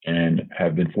 and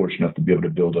have been fortunate enough to be able to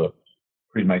build a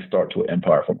pretty nice start to an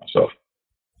empire for myself.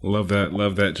 Love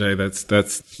that, Jay.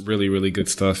 That's really, really good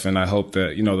stuff. And I hope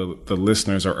that, the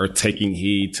listeners are taking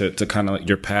heed to kind of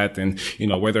your path and,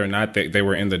 whether or not they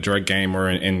were in the drug game or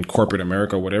in corporate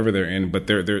America, whatever they're in, but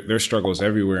their struggles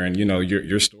everywhere. And,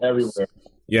 your story everywhere.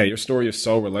 Yeah, your story is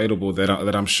so relatable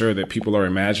that I'm sure that people are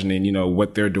imagining,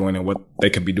 what they're doing and what they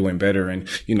could be doing better and,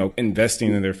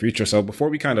 investing in their future. So before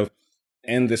we kind of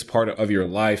end this part of your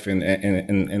life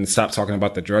and stop talking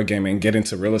about the drug game and get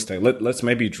into real estate, let's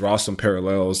maybe draw some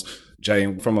parallels, Jay.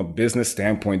 And from a business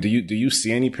standpoint, do you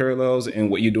see any parallels in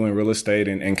what you do in real estate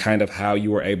and kind of how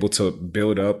you were able to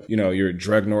build up, your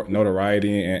drug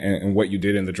notoriety and what you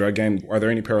did in the drug game? Are there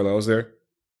any parallels there?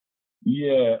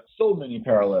 Yeah, so many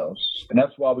parallels. And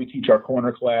that's why we teach our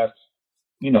corner class,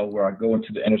 where I go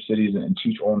into the inner cities and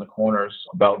teach on the corners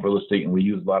about real estate. And we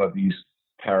use a lot of these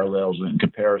parallels and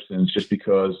comparisons just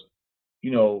because,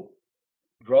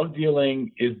 drug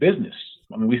dealing is business.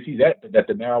 I mean, we see that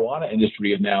the marijuana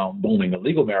industry is now booming, the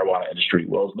legal marijuana industry.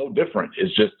 Well, it's no different.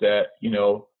 It's just that,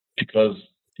 because,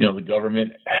 the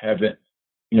government haven't,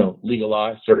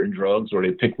 legalized certain drugs, or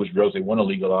they pick which drugs they want to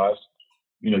legalize.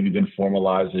 You then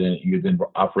formalize it and you're then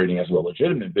operating as a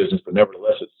legitimate business, but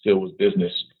nevertheless, it still was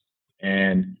business.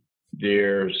 And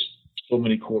there's so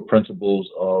many core principles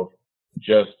of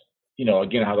just,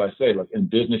 again, how I say, like in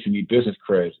business, you need business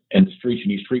cred. In the streets,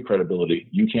 you need street credibility.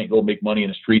 You can't go make money in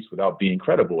the streets without being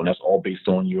credible. And that's all based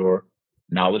on your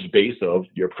knowledge base of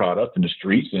your product in the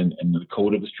streets and the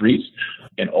code of the streets,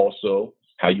 and also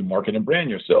how you market and brand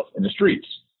yourself in the streets.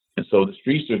 And so the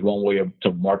streets, there's one way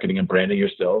to marketing and branding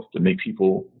yourself to make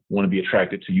people want to be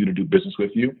attracted to you to do business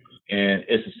with you. And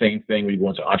it's the same thing when you go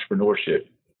into entrepreneurship.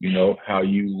 How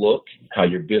you look, how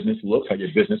your business looks, how your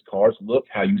business cards look,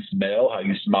 how you smell, how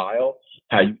you smile,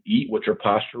 how you eat, what your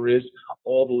posture is.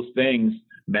 All those things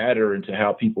matter into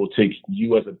how people take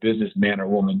you as a businessman or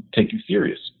woman, take you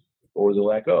serious, or the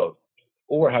lack of,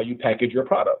 or how you package your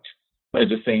product.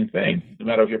 It's the same thing. No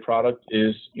matter if your product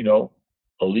is,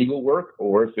 illegal work,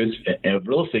 or if it's a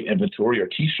real estate inventory or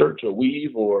T-shirts or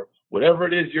weave or whatever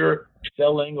it is you're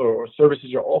selling or services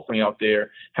you're offering out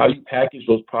there, how you package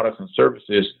those products and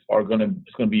services it's going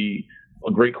to be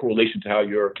a great correlation to how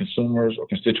your consumers or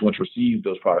constituents receive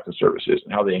those products and services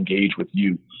and how they engage with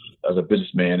you as a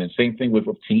businessman. And same thing with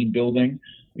team building.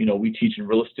 We teach in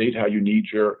real estate how you need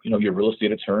your real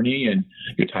estate attorney and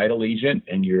your title agent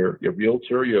and your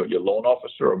realtor, your loan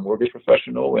officer or mortgage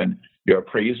professional and your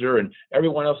appraiser and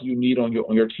everyone else you need on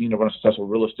your team to run a successful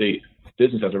real estate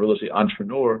business as a real estate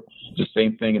entrepreneur. It's the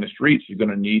same thing in the streets. You're going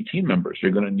to need team members.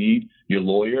 You're going to need your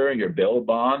lawyer, your bail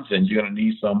bonds, and you're going to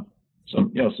need some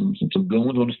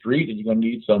goons on the street, and you're going to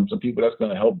need some people that's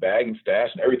going to help bag and stash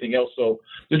and everything else. So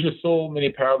there's just so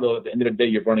many parallels. At the end of the day,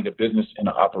 you're running a business and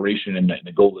an operation, and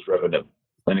the goal is revenue.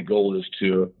 And the goal is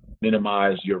to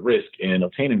minimize your risk in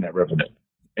obtaining that revenue.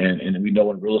 And we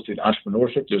know in real estate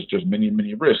entrepreneurship, there's many,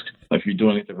 many risks. If you're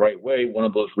doing it the right way, one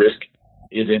of those risks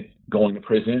isn't going to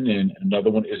prison, and another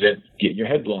one isn't getting your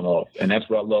head blown off. And that's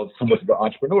what I love so much about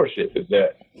entrepreneurship is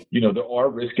that, there are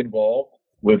risks involved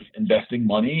with investing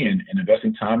money and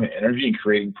investing time and energy and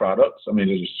creating products. I mean,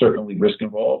 there's certainly risk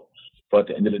involved, but at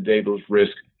the end of the day, those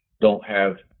risks don't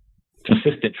have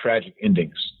consistent tragic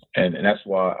endings. And that's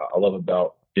why I love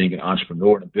about being an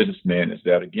entrepreneur and a businessman is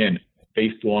that, again,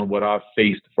 based on what I've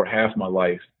faced for half my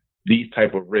life, these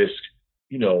type of risks,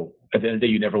 at the end of the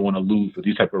day, you never want to lose, but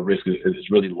these type of risks is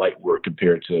really light work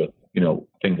compared to,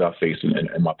 things I've faced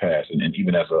in my past. And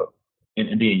even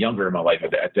and being younger in my life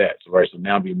at that. So, right. So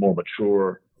now being more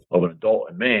mature of an adult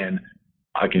and man,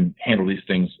 I can handle these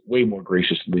things way more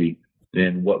graciously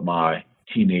than what my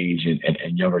teenage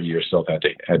and younger year self had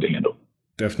to handle.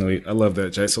 Definitely. I love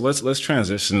that, Jay. So let's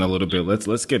transition a little bit.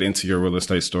 Let's get into your real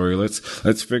estate story. Let's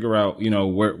figure out,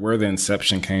 where the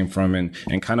inception came from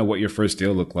and kind of what your first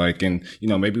deal looked like. And,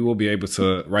 maybe we'll be able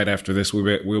to, right after this,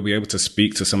 we'll be able to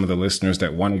speak to some of the listeners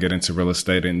that want to get into real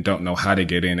estate and don't know how to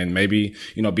get in. And maybe,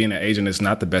 being an agent is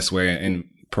not the best way, and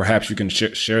perhaps you can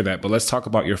share that. But let's talk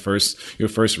about your first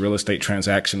real estate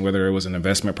transaction, whether it was an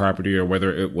investment property or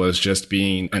whether it was just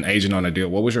being an agent on a deal.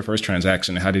 What was your first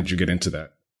transaction and how did you get into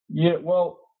that? Yeah,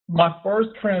 well, my first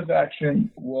transaction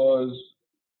was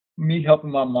me helping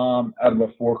my mom out of a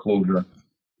foreclosure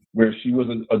where she was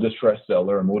a distressed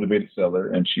seller, a motivated seller,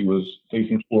 and she was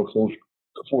facing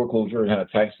foreclosure and had a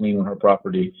tax lien on her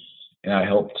property. And I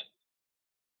helped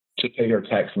to pay her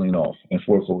tax lien off and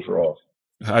foreclosure off.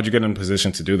 How'd you get in a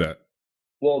position to do that?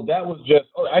 Well, that was just,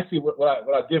 actually what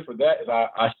I did for that is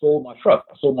I sold my truck.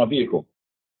 I sold my vehicle.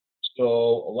 So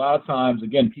a lot of times,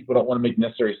 again, people don't want to make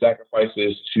necessary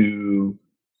sacrifices to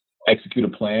execute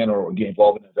a plan or get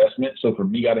involved in investment. So for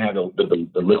me, I didn't have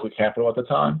the liquid capital at the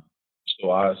time.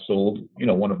 So I sold,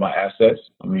 one of my assets.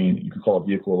 I mean, you can call a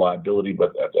vehicle a liability, but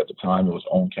at the time it was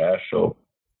owned cash. So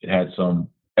it had some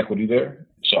equity there.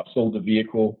 So I sold the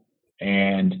vehicle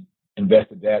and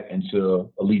invested that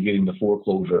into alleviating the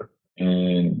foreclosure.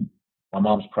 And my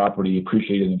mom's property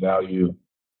appreciated in value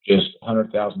just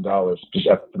 $100,000 just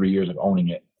after 3 years of owning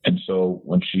it. And so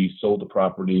when she sold the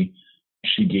property,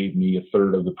 she gave me a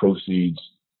third of the proceeds,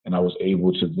 and I was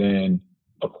able to then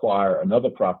acquire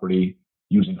another property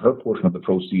using her portion of the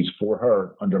proceeds for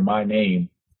her under my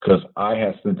name, because I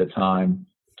had spent the time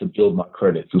to build my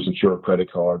credit through secure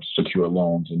credit cards, secure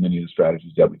loans, and many of the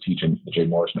strategies that we teach in the Jay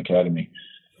Morrison Academy.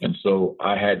 And so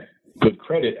I had good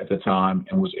credit at the time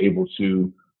and was able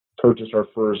to purchase her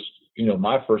first,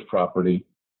 my first property,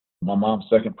 my mom's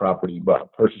second property, but I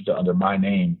purchased it under my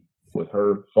name with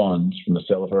her funds from the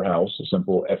sale of her house, a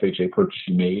simple FHA purchase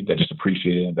she made that just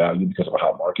appreciated in value because of a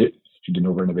hot market. She did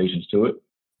no renovations to it.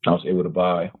 I was able to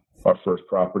buy our first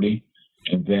property.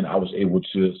 And then I was able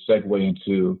to segue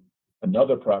into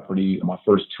another property, my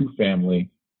first two-family,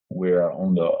 where I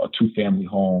owned a two-family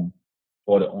home,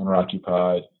 bought it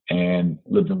owner-occupied, and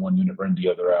lived in one unit, rented the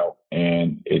other out.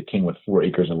 And it came with 4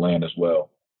 acres of land as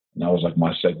well. And that was like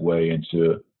my segue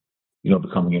into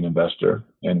becoming an investor.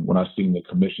 And when I seen the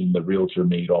commission the realtor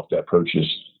made off that purchase,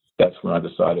 that's when I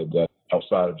decided that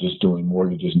outside of just doing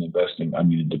mortgages and investing, I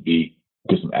needed to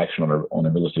get some action on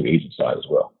the real estate agent side as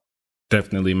well.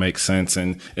 Definitely makes sense.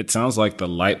 And it sounds like the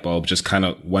light bulb just kind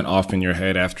of went off in your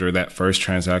head after that first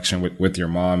transaction with your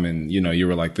mom. And, you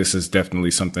were like, this is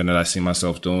definitely something that I see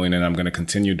myself doing and I'm going to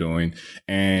continue doing.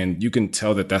 And you can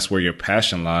tell that that's where your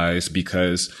passion lies,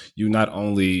 because you not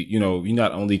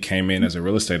only came in as a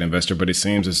real estate investor, but it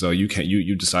seems as though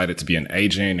you decided to be an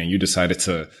agent, and you decided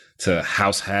to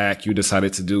house hack. You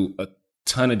decided to do a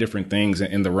ton of different things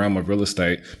in the realm of real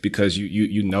estate because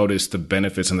you notice the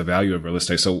benefits and the value of real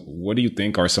estate. So what do you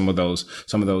think are some of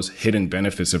those hidden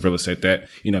benefits of real estate that,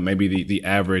 maybe the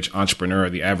average entrepreneur or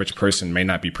the average person may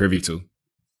not be privy to?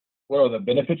 What are the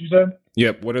benefits you said?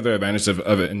 Yep. What are the advantages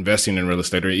of investing in real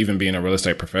estate or even being a real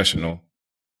estate professional?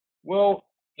 Well,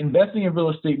 investing in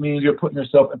real estate means you're putting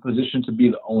yourself in position to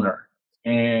be the owner.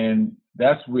 And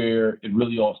that's where it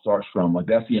really all starts from. Like,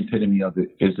 that's the epitome of it,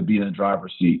 is to be in the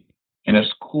driver's seat. And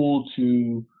it's cool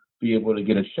to be able to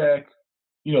get a check,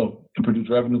 and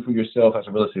produce revenue for yourself as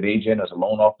a real estate agent, as a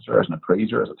loan officer, as an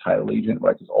appraiser, as a title agent,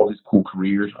 right? There's all these cool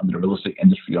careers under the real estate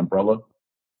industry umbrella.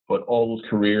 But all those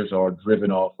careers are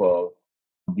driven off of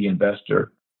the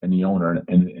investor and the owner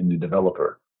and the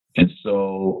developer. And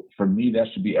so for me, that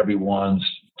should be everyone's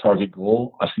target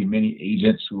goal. I see many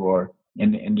agents who are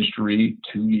in the industry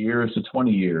 2 years to 20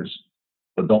 years,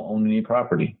 but don't own any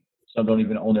property. Some don't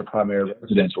even own their primary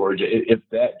residence, or if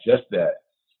that, just that.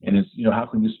 And it's, how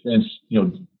can you spend,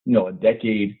 a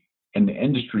decade in the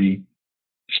industry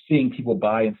seeing people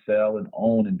buy and sell and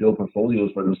own and build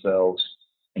portfolios for themselves,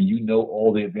 and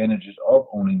all the advantages of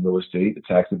owning real estate, the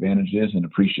tax advantages and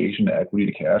appreciation, the equity,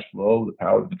 the cash flow, the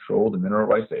power to control, the mineral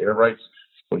rights, the air rights,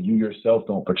 but you yourself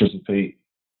don't participate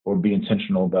or be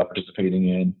intentional about participating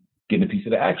in getting a piece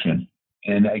of the action.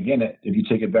 And again, if you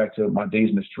take it back to my days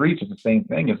in the streets, it's the same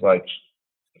thing. It's like,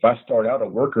 if I start out a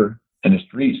worker in the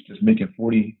streets just making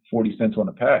 40 cents on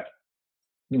a pack,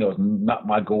 it's not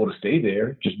my goal to stay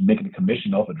there, just making a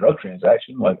commission off a drug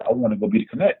transaction. Like, I want to go be the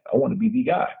connect. I want to be the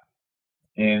guy.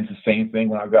 And it's the same thing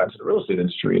when I got into the real estate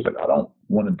industry. It's like, I don't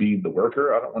want to be the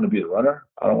worker. I don't want to be the runner.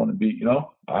 I don't want to be,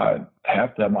 I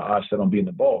have to have my eyes set on being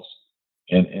the boss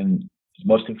and as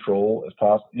much control as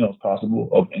possible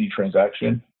of any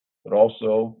transaction, but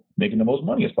also making the most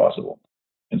money as possible.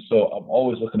 And so I'm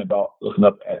always looking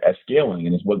up at scaling,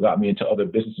 and it's what got me into other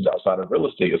businesses outside of real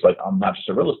estate. It's like, I'm not just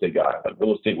a real estate guy. Like,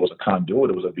 real estate was a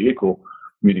conduit. It was a vehicle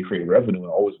for me to create revenue, and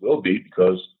always will be,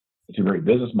 because it's a great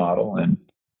business model and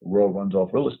the world runs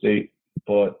off real estate.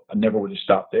 But I never would just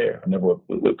stop there. I never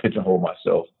would pigeonhole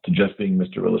myself to just being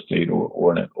Mr. Real Estate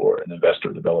or an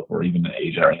investor, developer, or even an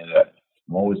agent or any of that.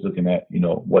 I'm always looking at,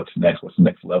 what's next, what's the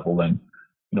next level, and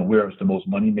where is the most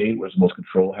money made, where's the most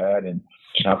control had, and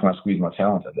how can I squeeze my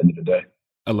talents at the end of the day.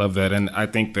 I love that. And I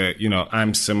think that,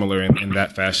 I'm similar in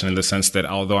that fashion, in the sense that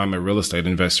although I'm a real estate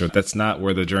investor, that's not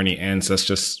where the journey ends. That's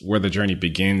just where the journey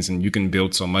begins. And you can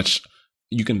build so much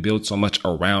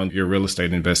around your real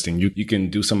estate investing. You can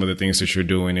do some of the things that you're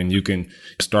doing, and you can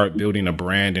start building a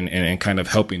brand and kind of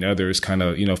helping others kind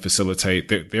of,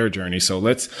 facilitate their journey. So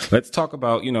let's talk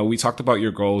about, we talked about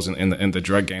your goals in the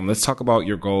drug game. Let's talk about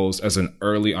your goals as an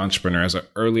early entrepreneur, as an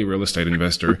early real estate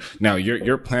investor. Now,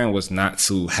 your plan was not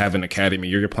to have an academy.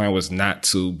 Your plan was not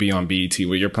to be on BET.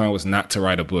 Your plan was not to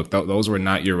write a book. Those were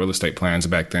not your real estate plans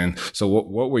back then. So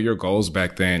what were your goals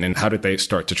back then, and how did they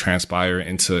start to transpire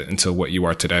into what you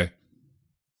are today?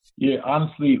 Yeah,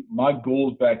 honestly, my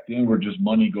goals back then were just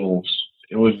money goals.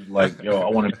 It was like,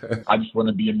 I just want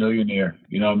to be a millionaire.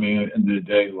 You know what I mean? At the end of the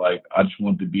day, like, I just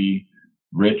want to be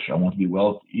rich. I want to be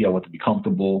wealthy. I want to be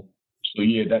comfortable. So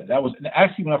yeah, that was, and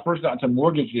actually when I first got into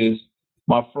mortgages,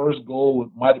 my first goal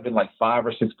might have been like $5,000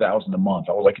 or $6,000 a month.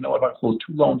 I was like, if I close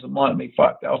 2 loans a month, make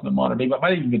 $5,000 a month, or maybe I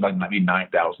might even be like maybe $9,000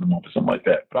 a month or something like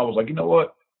that. But I was like,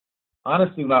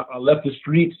 honestly, when I left the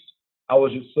streets, I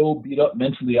was just so beat up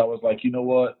mentally. I was like, I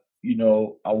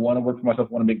want to work for myself,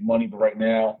 I want to make money, but right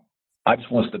now I just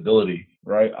want stability,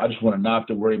 right? I just want to not have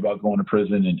to worry about going to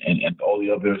prison and all the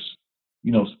others,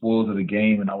 spoils of the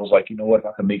game. And I was like, if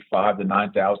I can make $5,000 to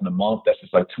 $9,000 a month, that's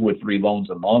just like 2 or 3 loans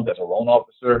a month as a loan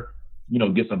officer,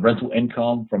 get some rental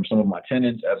income from some of my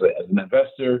tenants as an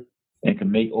investor, and can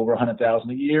make over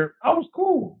 $100,000 a year. I was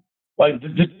cool. Like,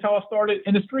 just how I started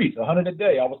in the streets, 100 a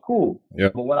day. I was cool. Yeah.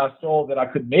 But when I saw that I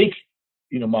could make,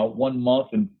 my 1 month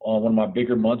and one of my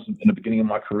bigger months in the beginning of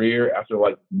my career, after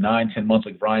like 9-10 months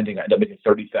of grinding, I ended up making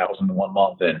 $30,000 in 1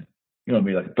 month, and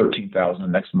maybe like $13,000 the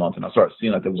next month. And I started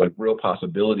seeing like there was like real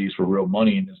possibilities for real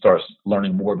money, and then started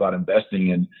learning more about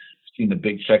investing and seeing the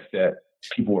big checks that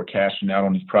people were cashing out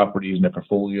on these properties in their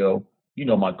portfolio.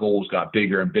 My goals got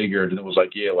bigger and bigger. And it was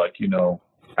like,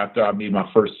 after I made my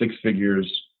first 6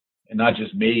 figures, and not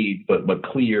just made, but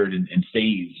cleared and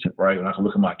saved, right? When I can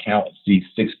look at my account and see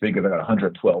 6 figures, I got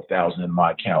 $112,000 in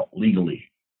my account legally.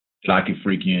 And I could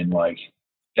freaking, like,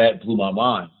 that blew my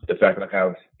mind. The fact that I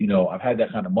have, I've had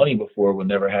that kind of money before, but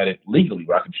never had it legally,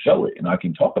 where I can show it and I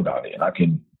can talk about it and I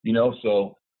can,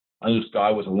 so I knew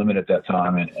sky was a limit at that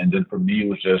time. And then for me,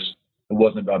 it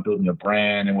wasn't about building a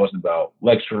brand. It wasn't about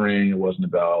lecturing. It wasn't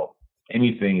about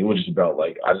anything. It was just about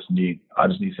like, I just need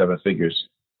 7 figures.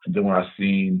 And then when I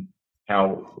seen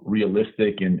how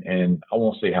realistic and I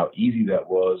won't say how easy that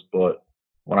was, but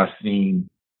when I seen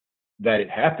that it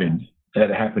happened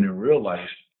in real life,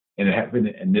 and it happened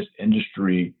in this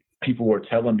industry, people were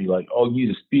telling me like, oh, you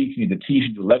need to speak, you need to teach,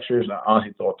 you do lectures. And I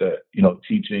honestly thought that,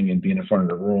 teaching and being in front of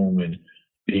the room and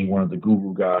being one of the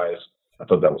guru guys, I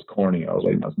thought that was corny. I was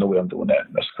like, there's no way I'm doing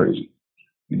that. That's crazy.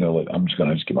 I'm just going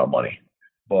to get my money.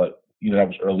 But, that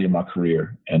was early in my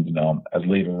career. And as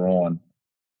later on,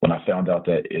 when I found out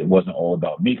that it wasn't all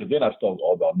about me, because then I thought it was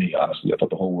all about me, honestly. I thought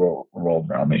the whole world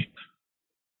revolved around me.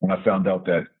 When I found out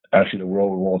that actually the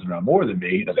world revolves around more than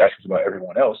me, that's actually about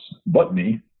everyone else but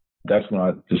me, that's when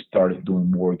I just started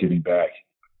doing more giving back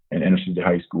and inner city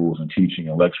high schools and teaching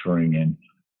and lecturing and,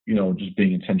 just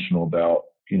being intentional about,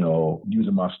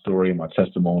 using my story and my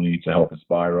testimony to help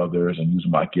inspire others, and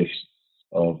using my gifts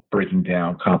of breaking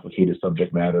down complicated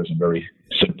subject matters in very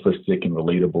simplistic and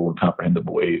relatable and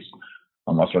comprehensible ways.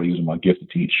 I started using my gift to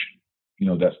teach.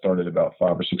 That started about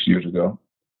 5 or 6 years ago,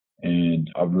 and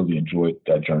I really enjoyed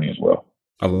that journey as well.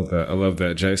 I love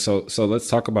that, Jay. So let's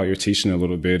talk about your teaching a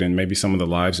little bit, and maybe some of the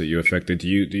lives that you affected.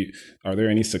 Are there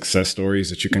any success stories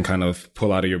that you can kind of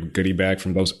pull out of your goodie bag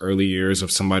from those early years of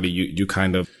somebody you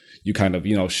kind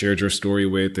of shared your story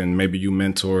with, and maybe you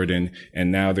mentored,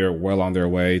 and now they're well on their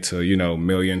way to,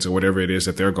 millions or whatever it is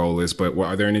that their goal is. But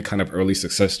are there any kind of early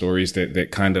success stories that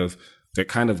kind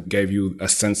of gave you a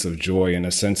sense of joy and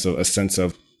a sense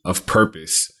of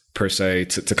purpose per se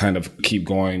to kind of keep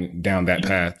going down that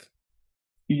path?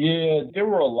 Yeah, there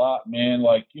were a lot, man.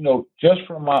 Like, just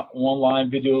from my online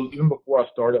videos, even before I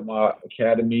started my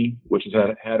academy, which has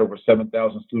had over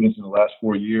 7,000 students in the last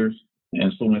 4 years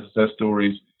and so many success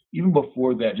stories. Even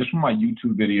before that, just from my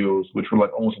YouTube videos, which were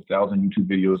like almost 1,000 YouTube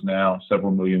videos now,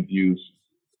 several million views,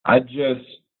 I just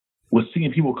was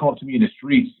seeing people come up to me in the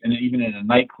streets and even in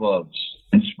the nightclubs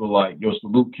and just be like, yo,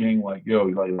 salute King, like, yo,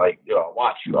 yo, I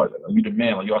watch you. You the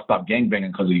man, like, yo, I stopped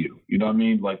gangbanging because of you. You know what I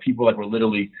mean? Like, people like were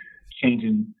literally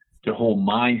changing their whole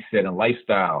mindset and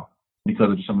lifestyle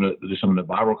because of some of the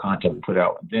viral content we put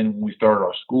out. And then when we started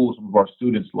our school, some of our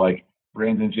students like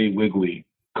Brandon J. Wigley,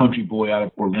 country boy out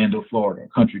of Orlando, Florida,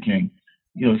 Country King,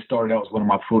 he started out as one of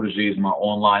my proteges in my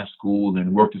online school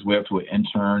and worked his way up to an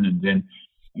intern. And then,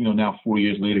 now 4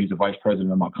 years later, he's the vice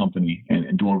president of my company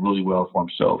and doing really well for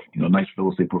himself. Nice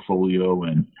real estate portfolio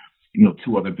and,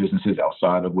 2 other businesses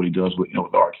outside of what he does with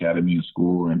our academy and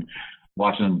school. And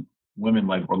watching women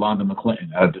like Rolanda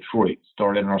McClinton out of Detroit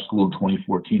started in our school in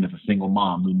 2014 as a single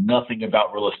mom, knew nothing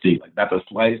about real estate, like not the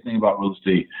slightest thing about real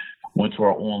estate, went to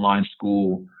our online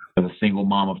school as a single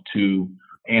mom of 2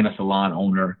 and a salon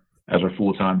owner as her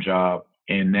full-time job,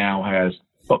 and now has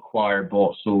acquired,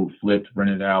 bought, sold, flipped,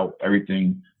 rented out,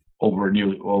 everything over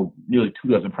nearly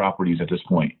 24 properties at this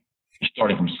point,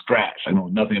 starting from scratch. I know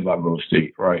nothing about real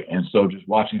estate, right? And so just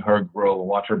watching her grow and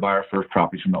watch her buy her first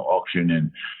properties from the auction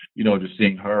and, just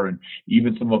seeing her and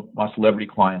even some of my celebrity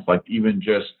clients, like even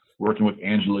just working with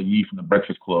Angela Yee from the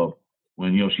Breakfast Club,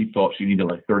 when, she thought she needed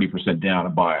like 30% down to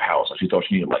buy a house. Or she thought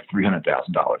she needed like $300,000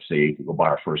 saved to go buy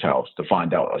her first house, to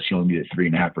find out she only needed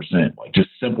 3.5%. Like just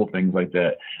simple things like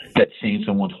that change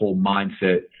someone's whole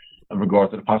mindset in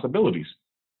regards to the possibilities.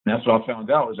 And that's what I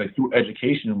found out is like through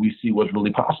education, we see what's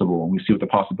really possible and we see what the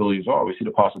possibilities are. We see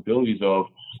the possibilities of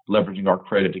leveraging our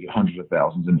credit to get hundreds of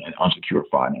thousands in unsecured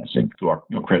financing through our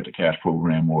credit to cash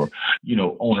program, or,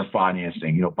 owner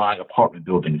financing, buying apartment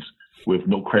buildings with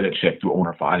no credit check through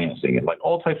owner financing, and like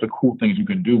all types of cool things you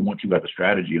can do once you got the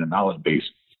strategy and the knowledge base.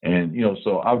 And,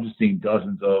 so I've just seen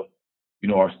dozens of,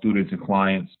 our students and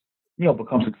clients,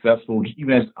 become successful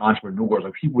even as entrepreneurs.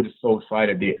 Like people are just so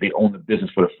excited they own the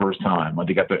business for the first time. Like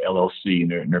they got their LLC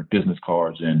and their business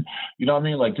cards, and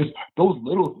like just those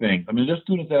little things. I mean, there's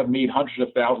students that have made hundreds of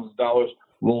thousands of dollars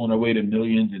rolling their way to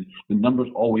millions, and the numbers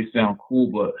always sound cool,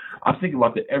 but I think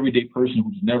about the everyday person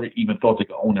who's never even thought they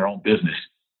could own their own business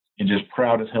and just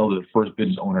proud as hell to the first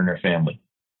business owner in their family.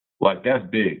 Like that's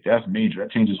big, that's major.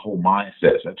 That changes whole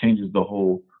mindsets. That changes the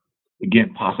whole,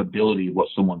 again, possibility of what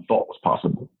someone thought was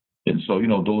possible. And so,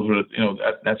 those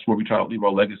are, that's where we try to leave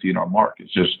our legacy and our mark.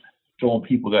 It's just showing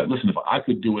people that, listen, if I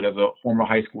could do it as a former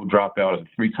high school dropout, as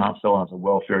a 3-time felon, as a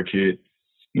welfare kid,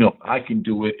 I can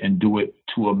do it and do it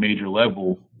to a major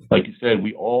level. Like you said,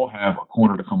 we all have a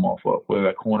corner to come off of, whether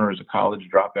that corner is a college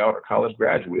dropout or college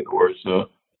graduate, or it's a,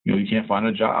 you can't find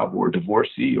a job, or a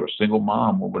divorcee, or a single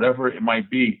mom, or whatever it might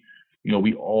be.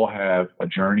 We all have a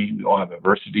journey. We all have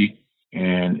adversity.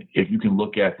 And if you can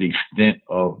look at the extent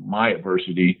of my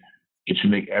adversity, it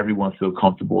should make everyone feel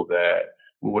comfortable that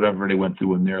whatever they went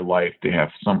through in their life, they have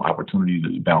some opportunity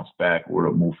to bounce back or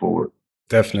to move forward.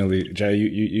 Definitely, Jay,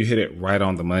 you hit it right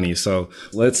on the money. So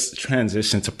let's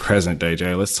transition to present day,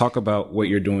 Jay. Let's talk about what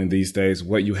you're doing these days,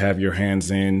 what you have your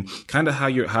hands in, kind of how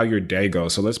your day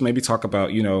goes. So let's maybe talk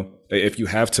about, if you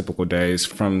have typical days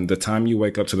from the time you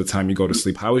wake up to the time you go to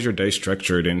sleep. How is your day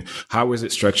structured, and how is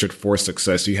it structured for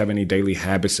success? Do you have any daily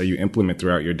habits that you implement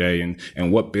throughout your day,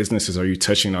 and what businesses are you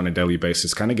touching on a daily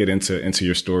basis? Kind of get into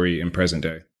your story in present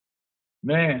day.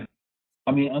 Man,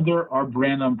 I mean, under our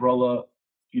brand umbrella,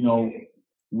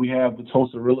 we have the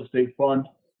Tulsa Real Estate Fund,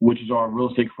 which is our real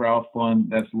estate crowd fund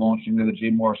that's launching at the J.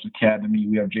 Morrison Academy.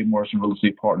 We have J. Morrison Real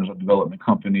Estate Partners, a development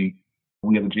company.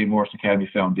 We have the J. Morrison Academy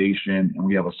Foundation, and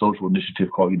we have a social initiative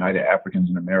called United Africans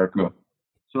in America.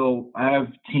 So I have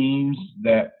teams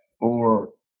that, or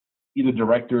either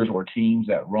directors or teams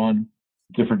that run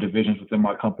different divisions within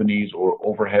my companies or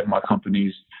overhead my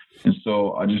companies. And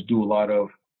so I just do a lot of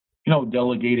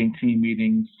delegating team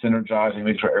meetings, synergizing,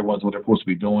 making sure everyone's what they're supposed to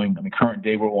be doing. I mean, current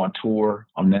day we're on tour.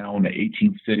 I'm now in the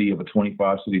 18th city of a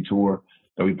 25-city tour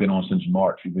that we've been on since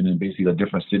March. We've been in basically a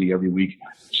different city every week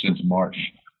since March.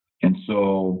 And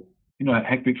so, a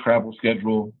hectic travel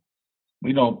schedule.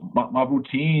 My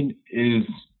routine is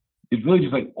really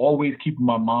just like always keeping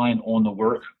my mind on the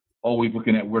work, always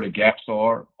looking at where the gaps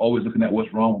are, always looking at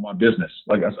what's wrong with my business.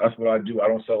 Like that's what I do. I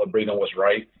don't celebrate on what's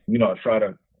right. I try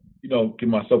to give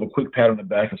myself a quick pat on the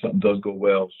back if something does go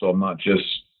well. So I'm not just,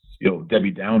 Debbie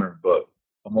Downer, but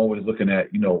I'm always looking at,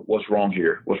 what's wrong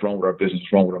here? What's wrong with our business?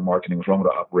 What's wrong with our marketing? What's wrong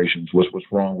with our operations?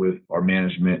 What's wrong with our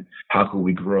management? How can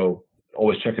we grow?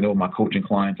 Always checking over my coaching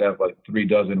clients. I have like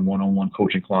 36 one-on-one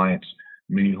coaching clients,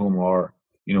 many of whom are,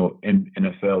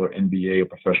 NFL or NBA or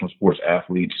professional sports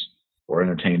athletes or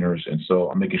entertainers. And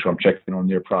so I'm making sure I'm checking on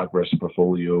their progress and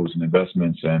portfolios and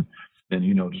investments. And then,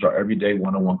 just our everyday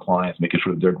one-on-one clients, making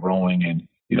sure that they're growing and,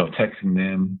 texting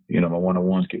them, my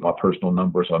one-on-ones, get my personal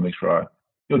number. So I make sure I,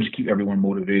 just keep everyone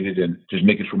motivated and just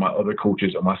making sure my other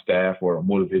coaches or my staff are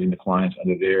motivating the clients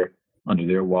under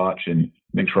their watch and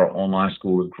make sure our online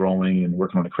school is growing and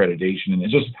working on accreditation. And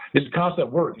it's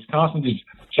constant work. It's constant just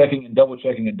checking and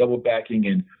double backing.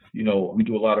 And, we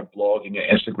do a lot of blogging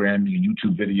and Instagramming and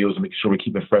YouTube videos and making sure we're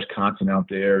keeping fresh content out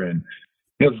there and,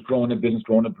 just growing the business,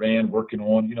 growing the brand, working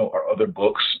on, our other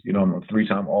books. I'm a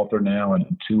 3-time author now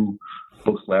and 2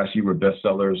 books last year were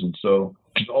bestsellers. And so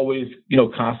just always,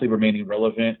 constantly remaining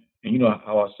relevant. And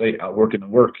how I say, outworking the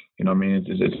work.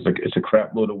 It's a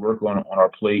crap load of work on our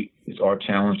plate. It's our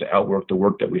challenge to outwork the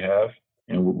work that we have.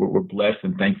 And we're blessed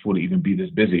and thankful to even be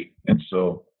this busy. And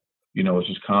so, it's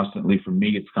just constantly, for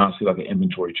me, it's constantly like an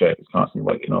inventory check. It's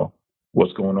constantly like,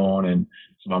 what's going on. And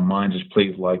so my mind just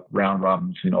plays like round robin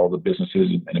between all the businesses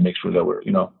and to make sure that we're,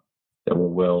 that we're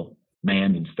well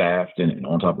manned and staffed and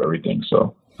on top of everything.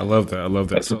 So I love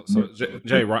that. So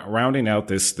Jay, rounding out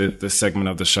this segment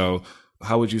of the show,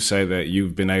 how would you say that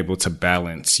you've been able to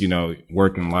balance,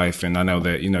 work and life? And I know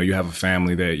that, you have a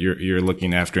family that you're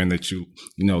looking after and that you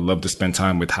love to spend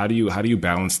time with. How do you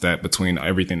balance that between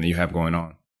everything that you have going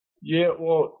on? Yeah,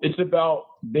 well, it's about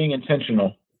being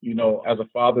intentional, as a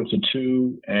father to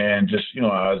 2 and just,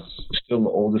 I was still the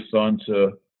oldest son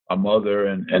to my mother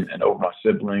and over my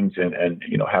siblings and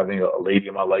having a lady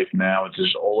in my life now. It's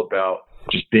just all about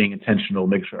just being intentional,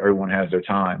 making sure everyone has their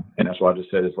time. And that's why I just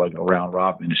said it's like a round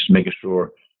robin, just making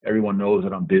sure everyone knows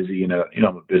that I'm busy and,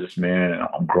 I'm a businessman and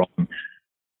I'm growing,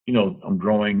 I'm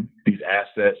growing these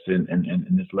assets and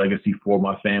this legacy for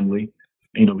my family.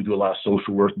 We do a lot of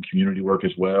social work and community work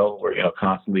as well. We're,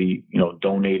 constantly,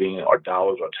 donating our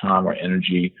dollars, our time, our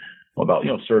energy about,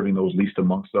 serving those least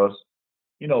amongst us,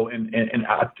 and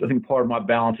I think part of my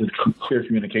balance is clear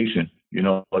communication.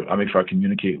 Like I make sure I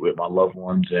communicate with my loved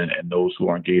ones and those who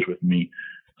are engaged with me.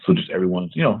 So just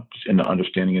everyone's, just in the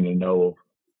understanding and the know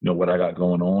of, what I got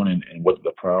going on and what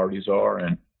the priorities are.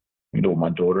 And, with my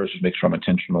daughters, just make sure I'm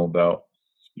intentional about,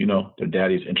 their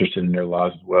daddy's interested in their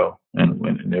lives as well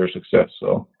and their success.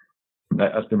 So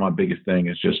that's been my biggest thing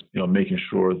is just, making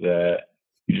sure that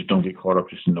you just don't get caught up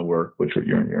just in the work, but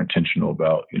you're intentional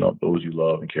about, those you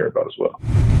love and care about as well.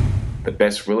 The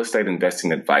Best Real Estate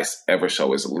Investing Advice Ever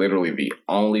show is literally the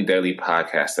only daily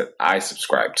podcast that I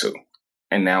subscribe to.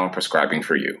 And now I'm prescribing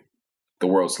for you. The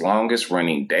world's longest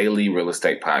running daily real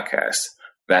estate podcast.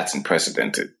 That's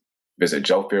unprecedented. Visit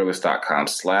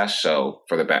joefearless.com/show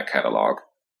for the back catalog.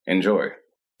 Enjoy.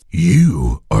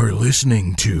 You are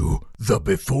listening to the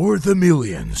Before the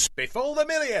Millions. Before the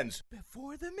Millions.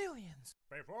 Before the Millions.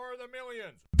 Before the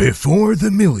Millions. Before the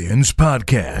Millions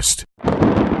podcast.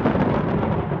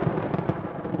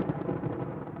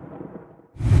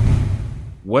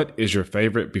 What is your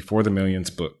favorite Before the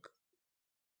Millions book?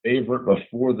 Favorite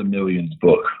Before the Millions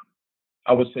book?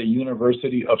 I would say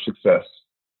University of Success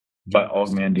by Og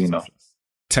Mandino.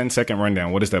 10-second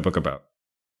rundown. What is that book about?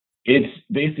 It's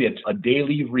basically a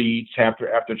daily read,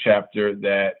 chapter after chapter,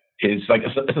 that is like,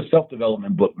 it's a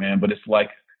self-development book, man, but it's like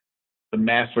the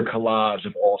master collage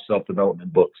of all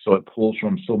self-development books. So it pulls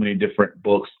from so many different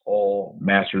books, all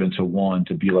mastered into one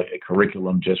to be like a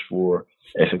curriculum just for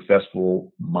a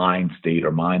successful mind state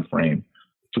or mind frame.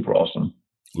 Super awesome.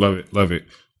 Love it. Love it.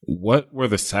 What were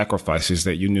the sacrifices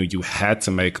that you knew you had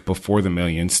to make before the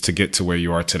millions to get to where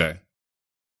you are today?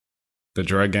 The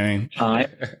drug game? Time.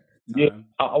 Yeah,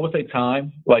 I would say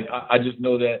time. Like, I just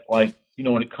know that, like,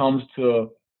 when it comes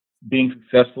to being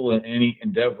successful in any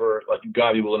endeavor, like, you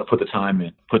gotta be willing to put the time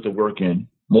in, put the work in.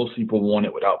 Most people want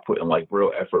it without putting like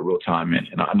real effort, real time in.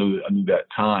 And I knew that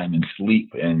time and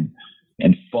sleep and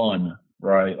fun,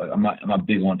 right? Like, I'm not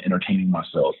big on entertaining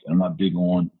myself. I'm not big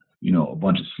on, a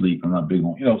bunch of sleep. I'm not big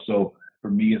on, so for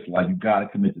me, it's like, you gotta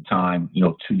commit the time,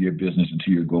 to your business and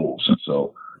to your goals. And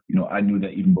so, I knew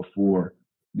that even before,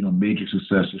 major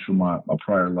successes from my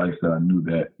prior life, that I knew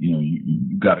that,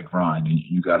 you got to grind and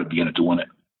you got to be in it to win it.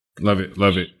 Love it.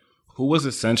 Love it. Who was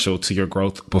essential to your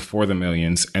growth before the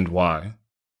millions and why?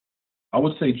 I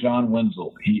would say John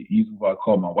Wenzel. He's what I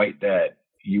call my white dad.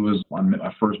 He was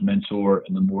my first mentor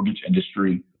in the mortgage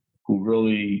industry who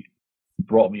really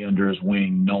brought me under his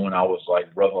wing, knowing I was like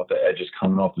rough off the edges,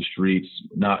 coming off the streets,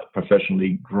 not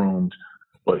professionally groomed,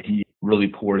 but he really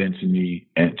poured into me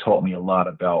and taught me a lot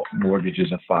about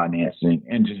mortgages and financing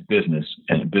and just business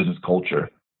and business culture.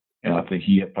 And I think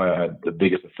he probably had the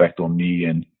biggest effect on me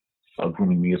and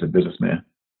grooming me as a businessman.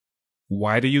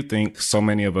 Why do you think so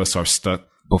many of us are stuck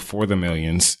before the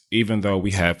millions, even though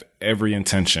we have every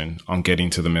intention on getting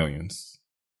to the millions?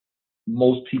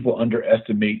 Most people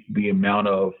underestimate the amount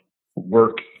of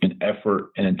work and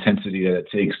effort and intensity that it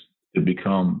takes to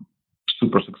become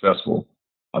super successful.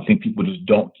 I think people just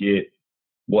don't get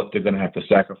what they're going to have to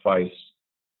sacrifice,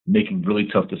 making really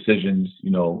tough decisions,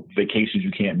 vacations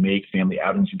you can't make, family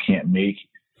outings you can't make,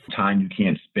 time you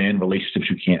can't spend, relationships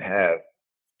you can't have,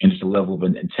 and just a level of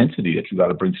an intensity that you got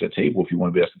to bring to the table if you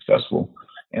want to be as successful,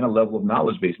 and a level of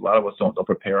knowledge base. A lot of us don't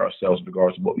prepare ourselves in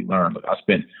regards to what we learn. Like I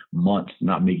spent months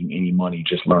not making any money,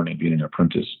 just learning, being an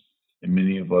apprentice. And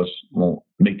many of us won't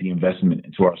make the investment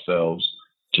into ourselves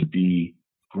to be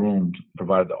groomed,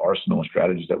 provided the arsenal and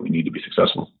strategies that we need to be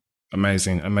successful.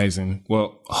 Amazing.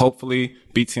 Well, hopefully,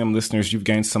 BTM listeners, you've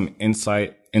gained some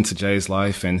insight into Jay's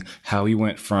life and how he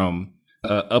went from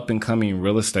up and coming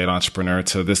real estate entrepreneur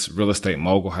to this real estate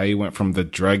mogul, how you went from the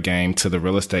drug game to the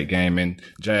real estate game. And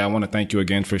Jay, I want to thank you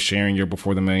again for sharing your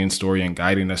Before the Million story and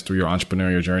guiding us through your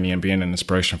entrepreneurial journey and being an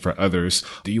inspiration for others.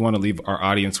 Do you want to leave our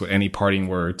audience with any parting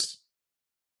words?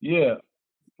 Yeah.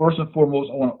 First and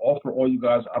foremost, I want to offer all you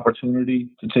guys opportunity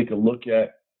to take a look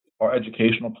at our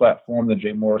educational platform, the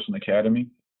Jay Morrison Academy.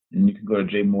 And you can go to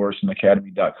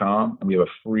jmorrisonacademy.com, and we have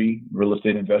a free real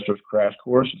estate investors crash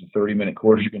course. It's a 30-minute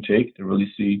course you can take to really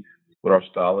see what our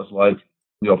style is like.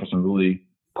 We offer some really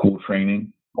cool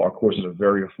training. Our courses are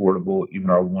very affordable. Even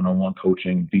our one-on-one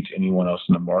coaching beats anyone else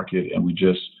in the market. And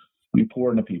we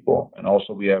pour into people. And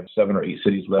also we have 7 or 8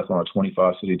 cities left on our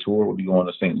 25-city tour. We'll be going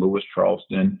to St. Louis,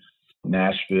 Charleston,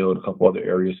 Nashville, and a couple other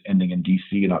areas ending in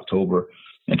DC in October.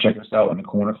 And check us out in the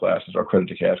corner classes, our credit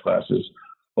to cash classes.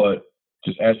 But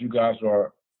just as you guys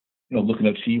are, looking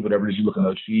to achieve whatever it is you're looking to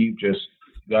achieve, just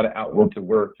you got to outwork the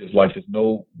work. There's there's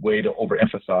no way to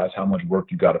overemphasize how much work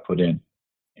you got to put in.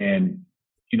 And,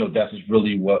 that's just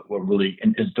really what really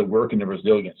is the work and the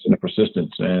resilience and the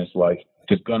persistence. And it's like,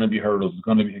 there's going to be hurdles, there's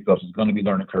going to be hiccups, there's going to be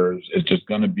learning curves. It's just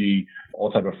going to be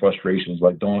all type of frustrations.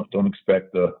 Like, don't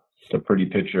expect the pretty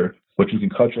picture, but you can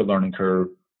cut your learning curve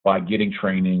by getting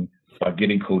training, by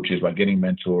getting coaches, by getting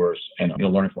mentors, and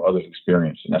learning from others'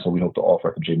 experience. And that's what we hope to offer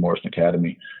at the Jay Morrison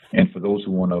Academy. And for those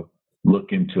who want to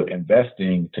look into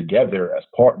investing together as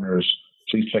partners,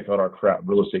 please check out our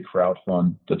real estate crowd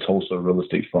fund, the Tulsa Real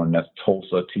Estate Fund. That's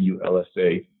Tulsa,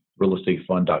 TULSA,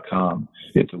 realestatefund.com.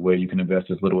 It's a way you can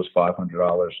invest as little as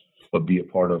 $500, but be a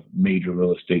part of major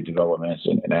real estate developments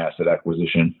and asset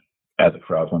acquisition as a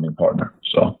crowdfunding partner.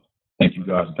 So thank you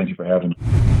guys, and thank you for having me.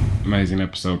 Amazing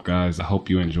episode, guys. I hope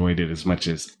you enjoyed it as much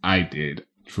as I did.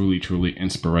 Truly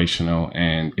inspirational.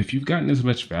 And if you've gotten as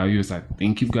much value as I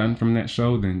think you've gotten from that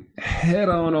show, then head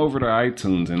on over to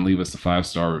iTunes and leave us a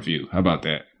 5-star review. How about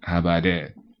that?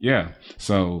 Yeah.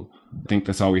 So I think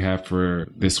that's all we have for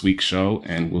this week's show.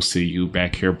 And we'll see you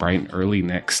back here bright and early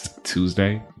next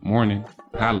Tuesday morning.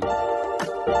 Holla.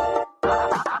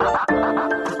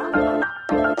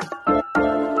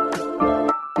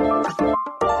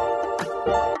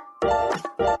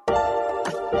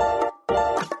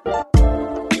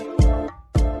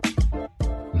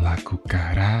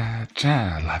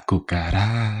 La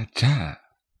cucaracha,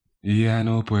 ya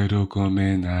no puedo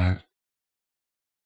comer